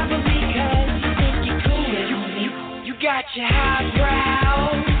it's probably 'cause you think you're cooler than me. You got your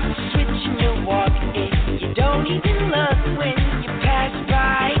highbrow, switching your walk, and you don't even look when you pass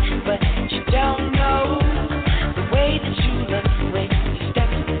by, but you don't know the way that you look when your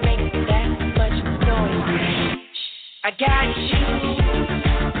steps make that much noise. I got you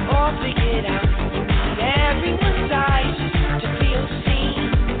all figured out. You need everyone's eyes just to feel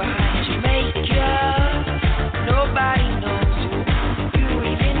seen behind your makeup. Nobody knows who you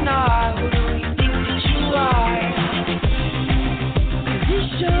even are. Who do you think that you are?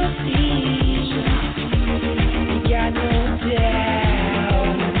 It's your feet, you got no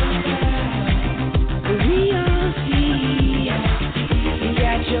doubt. But we all see you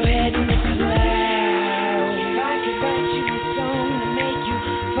got your head in the clouds. If I could write you a song to make you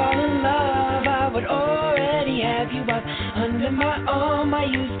fall in love, I would already have you up under my arm. I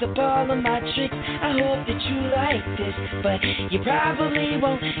used up all of my tricks. I hope that you like this, but you probably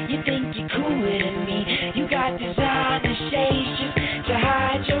won't. You think you're cooler than me. You got designer shades just